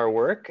respect to our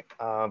work,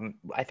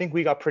 I think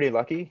we got pretty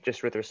lucky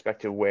just with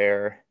respect to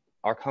where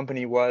our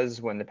company was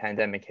when the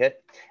pandemic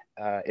hit.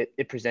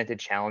 It presented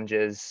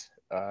challenges,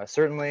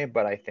 certainly,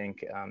 but I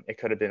think it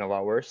could have been a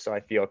lot worse. So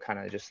I feel kind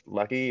of just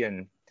lucky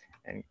and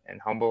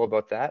humble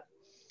about that.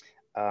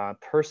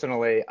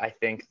 Personally, I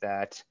think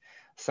that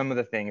some of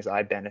the things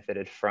I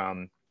benefited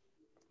from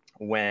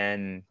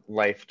when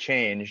life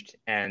changed,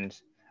 and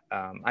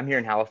I'm here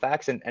in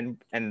Halifax,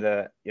 and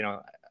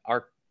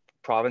our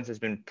province has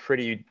been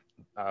pretty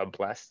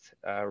blessed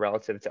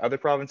relative to other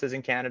provinces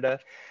in Canada.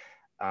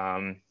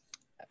 Um,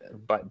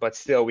 but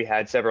still, we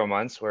had several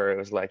months where it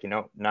was like,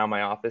 now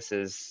my office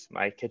is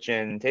my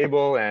kitchen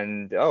table,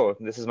 and oh,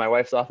 this is my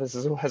wife's office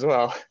as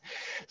well.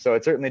 So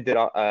it certainly did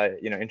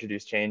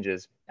introduce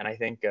changes. And I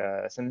think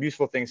some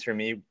useful things for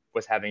me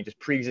was having just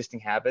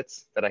pre-existing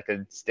habits that I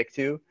could stick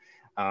to.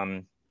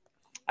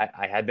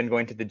 I had been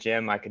going to the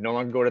gym. I could no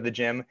longer go to the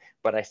gym,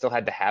 but I still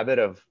had the habit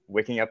of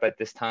waking up at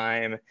this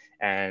time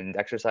and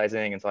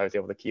exercising, and so I was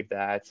able to keep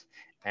that.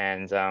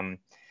 And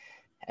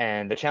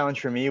the challenge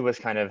for me was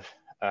kind of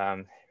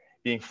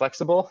being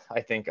flexible. I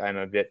think I'm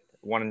a bit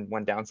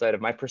one downside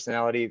of my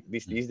personality, at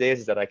least these days,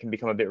 is that I can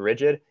become a bit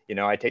rigid.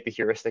 I take the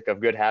heuristic of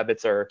good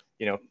habits are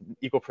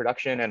equal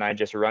production, and I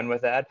just run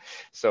with that.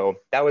 So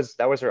that was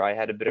where I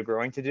had a bit of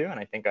growing to do, and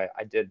I think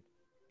I did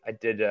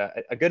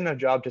a good enough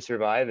job to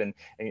survive and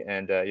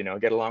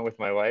get along with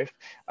my wife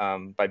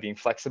by being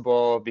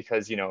flexible,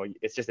 because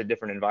it's just a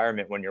different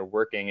environment when you're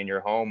working in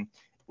your home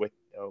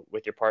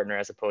with your partner,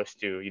 as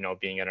opposed to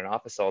being in an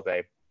office all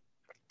day.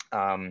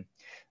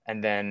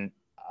 And then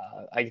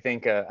I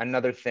think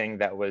another thing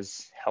that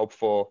was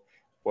helpful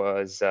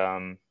was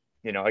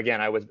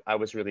again, I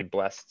was really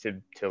blessed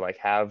to like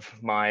have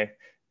my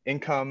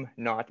income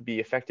not be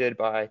affected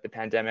by the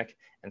pandemic,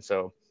 and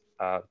so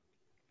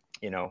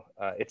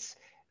it's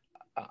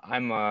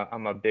I'm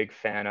a big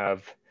fan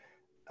of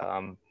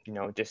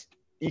just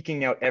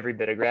eking out every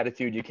bit of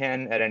gratitude you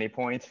can at any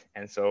point.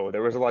 And so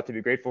there was a lot to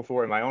be grateful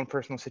for in my own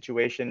personal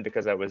situation,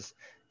 because I was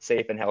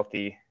safe and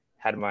healthy,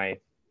 had my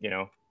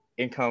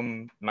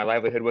income, my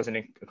livelihood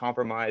wasn't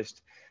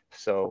compromised.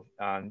 So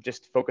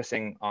just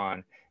focusing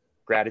on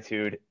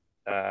gratitude,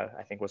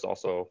 I think was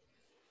also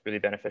really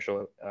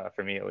beneficial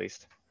for me, at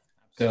least.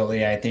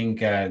 Absolutely. I think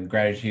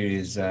gratitude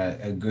is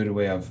a good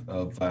way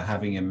of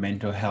having a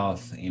mental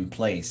health in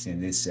place in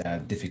these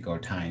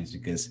difficult times,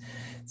 because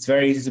it's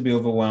very easy to be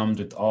overwhelmed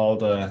with all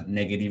the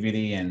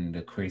negativity and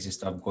the crazy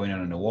stuff going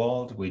on in the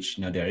world, which,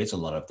 there is a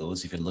lot of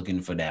those if you're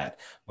looking for that.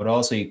 But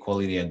also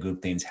equally, there are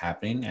good things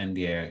happening, and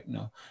they're,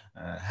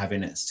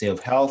 having a state of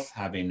health,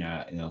 having,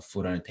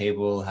 food on the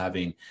table,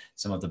 having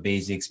some of the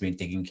basics being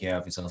taken care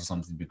of is also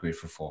something to be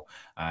grateful for.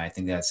 I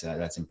think that's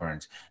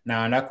important.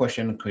 Now, another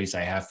question, Chris,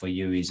 I have for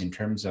you is in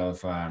terms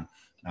of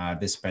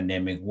this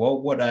pandemic.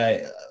 What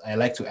I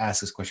like to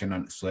ask this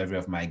question to every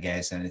of my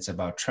guests, and it's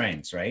about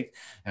trends, right?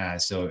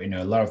 So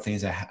a lot of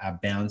things are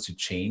bound to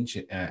change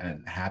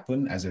and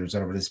happen as a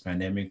result of this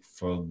pandemic,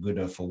 for good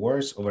or for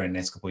worse, over the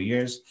next couple of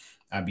years.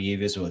 Our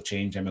behaviors will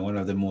change. I mean, one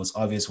of the most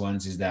obvious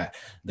ones is that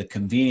the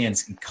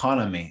convenience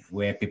economy,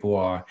 where people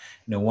are,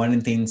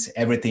 wanting things,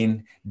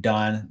 everything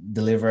done,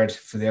 delivered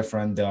to their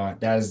front door.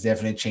 That is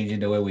definitely changing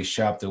the way we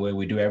shop, the way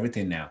we do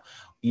everything now.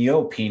 In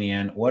your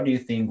opinion, what do you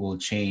think will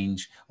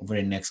change over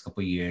the next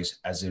couple of years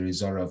as a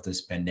result of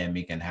this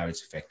pandemic and how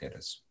it's affected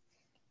us?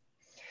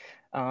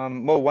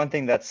 Well, one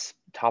thing that's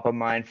top of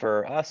mind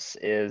for us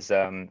is,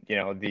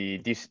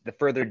 the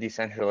further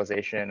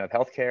decentralization of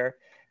healthcare.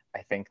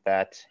 I think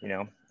that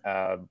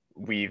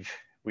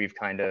we've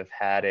kind of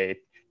had a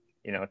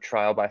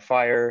trial by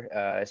fire,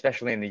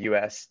 especially in the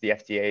U.S. The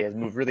FDA has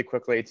moved really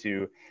quickly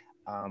to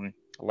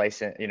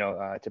license,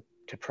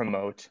 to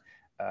promote,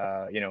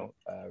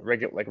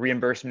 like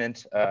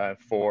reimbursement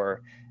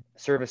for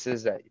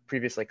services that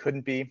previously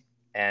couldn't be,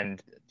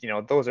 and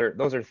those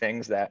are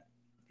things that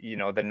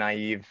the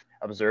naive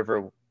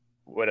observer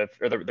would have,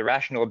 or the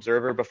rational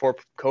observer before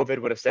COVID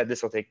would have said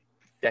this will take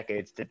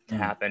decades to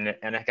happen,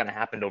 and it kind of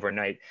happened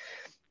overnight.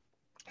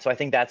 So I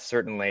think that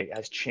certainly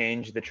has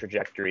changed the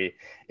trajectory.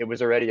 It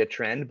was already a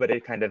trend, but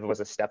it kind of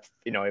was a step,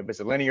 it was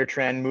a linear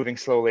trend moving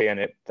slowly, and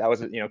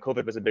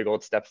COVID was a big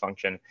old step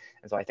function.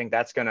 And so I think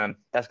that's gonna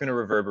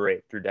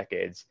reverberate through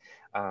decades.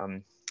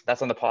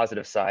 That's on the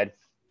positive side.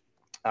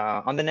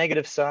 On the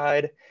negative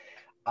side,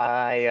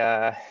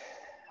 I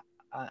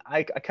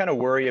kind of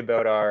worry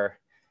about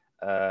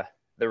the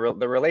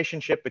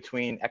relationship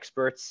between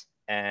experts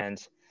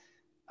and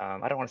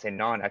I don't want to say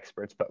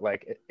non-experts, but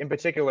like in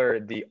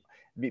particular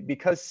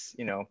because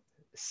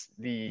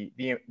the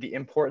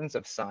importance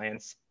of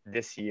science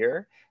this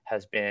year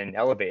has been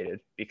elevated,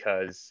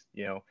 because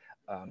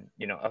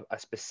a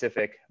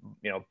specific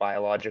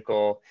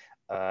biological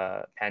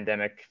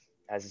pandemic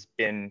has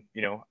been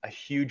a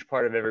huge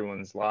part of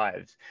everyone's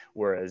lives,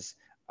 whereas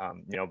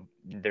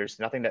there's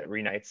nothing that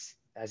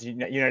has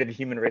united the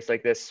human race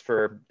like this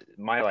for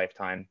my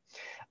lifetime.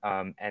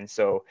 And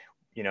so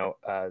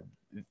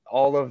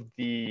all of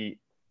the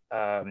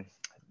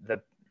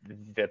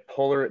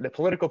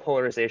political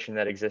polarization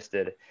that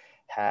existed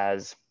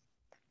has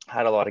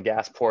had a lot of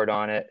gas poured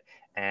on it,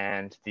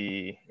 and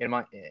in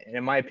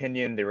my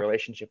opinion, the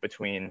relationship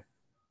between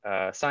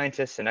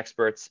scientists and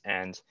experts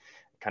and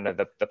kind of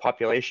the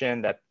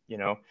population that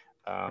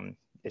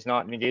is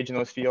not engaged in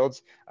those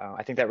fields,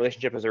 I think that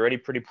relationship was already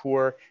pretty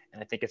poor,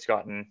 and I think it's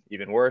gotten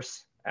even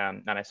worse.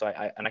 And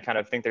I kind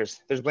of think there's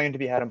blame to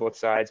be had on both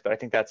sides, but I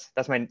think that's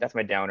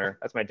my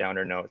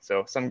downer note.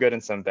 So some good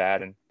and some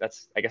bad, and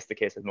that's, I guess, the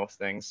case with most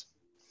things.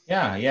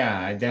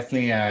 Yeah, I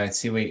definitely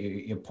see what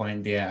your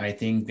point there. I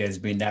think there's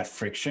been that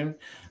friction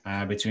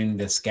between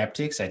the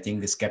skeptics. I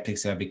think the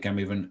skeptics have become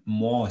even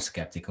more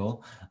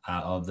skeptical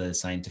of the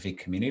scientific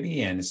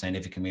community, and the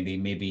scientific community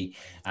maybe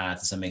to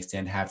some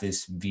extent have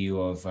this view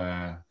of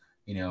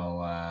you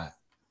know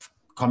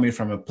coming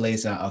from a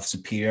place of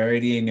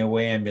superiority in a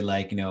way and be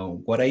like,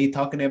 what are you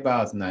talking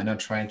about? And I'm not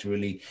trying to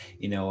really,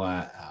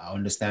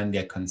 understand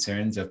their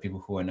concerns of people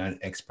who are not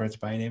experts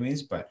by any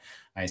means, but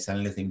I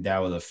certainly think that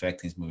will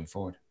affect things moving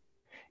forward.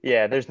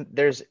 Yeah,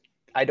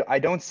 I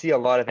don't see a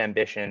lot of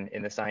ambition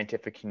in the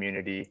scientific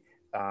community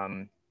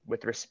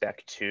with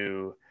respect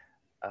to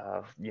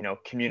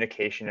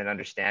communication and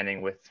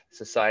understanding with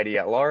society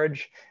at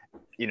large.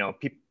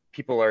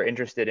 People are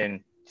interested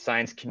in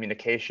science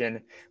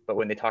communication, but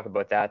when they talk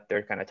about that,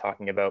 they're kind of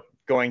talking about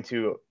going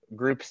to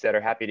groups that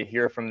are happy to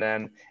hear from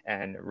them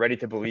and ready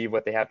to believe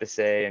what they have to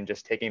say and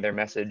just taking their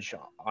message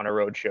on a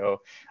roadshow.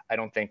 I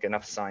don't think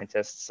enough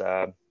scientists,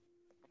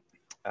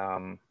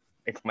 um,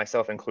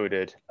 myself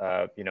included,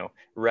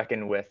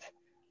 reckon with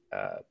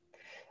uh,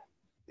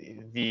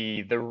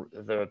 the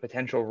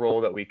potential role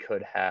that we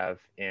could have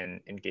in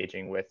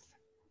engaging with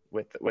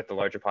the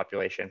larger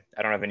population.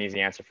 I don't have an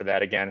easy answer for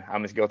that. Again,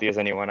 I'm as guilty as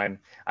anyone.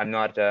 I'm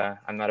not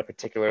a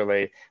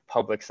particularly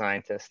public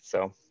scientist,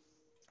 so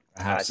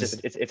Perhaps it's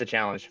just this it's a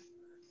challenge.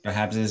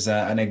 Perhaps it's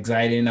an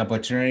exciting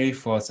opportunity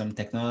for some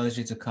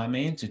technology to come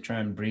in to try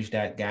and bridge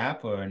that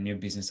gap or a new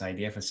business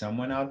idea for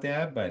someone out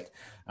there. But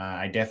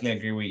I definitely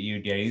agree with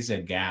you. There is a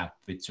gap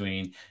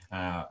between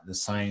the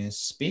science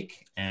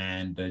speak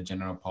and the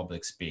general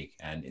public speak,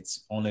 and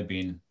it's only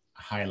been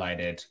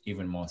highlighted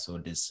even more so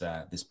this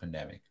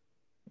pandemic.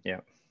 Yeah.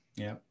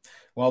 Yeah.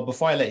 Well,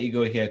 before I let you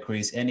go here,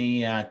 Chris,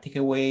 any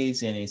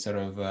takeaways, any sort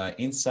of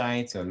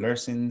insights or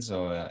lessons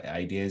or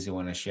ideas you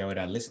want to share with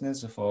our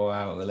listeners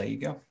before we let you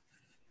go?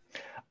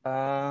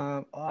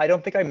 I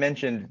don't think I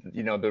mentioned,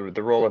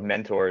 the role of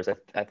mentors.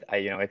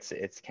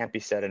 It's can't be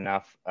said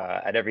enough.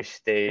 At every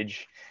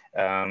stage,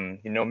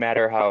 no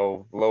matter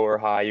how low or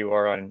high you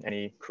are on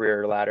any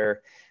career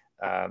ladder,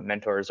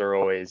 mentors are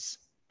always,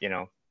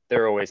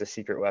 they're always a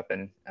secret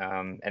weapon,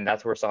 and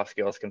that's where soft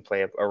skills can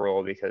play a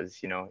role because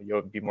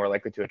you'll be more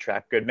likely to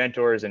attract good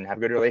mentors and have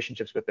good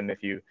relationships with them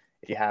if you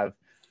have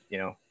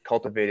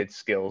cultivated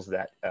skills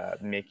that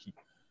make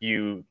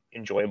you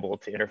enjoyable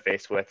to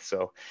interface with.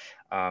 So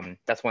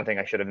that's one thing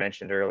I should have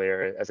mentioned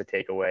earlier as a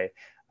takeaway.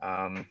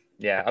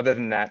 Yeah, other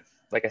than that,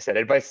 like I said,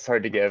 advice is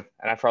hard to give,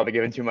 and I've probably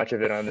given too much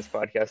of it on this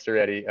podcast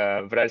already.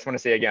 But I just want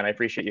to say again, I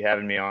appreciate you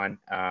having me on.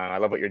 I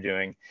love what you're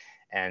doing,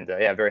 and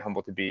yeah, very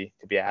humble to be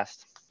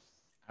asked.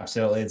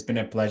 Absolutely. It's been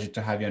a pleasure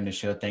to have you on the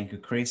show. Thank you,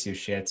 Chris. You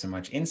shared so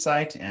much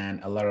insight and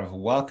a lot of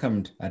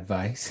welcomed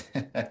advice.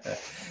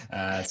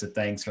 So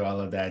thanks for all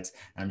of that.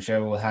 I'm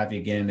sure we'll have you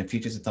again in the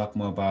future to talk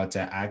more about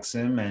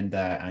Axum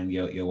and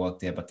your work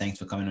there. But thanks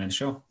for coming on the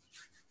show.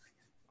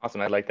 Awesome,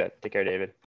 I like that. Take care, David.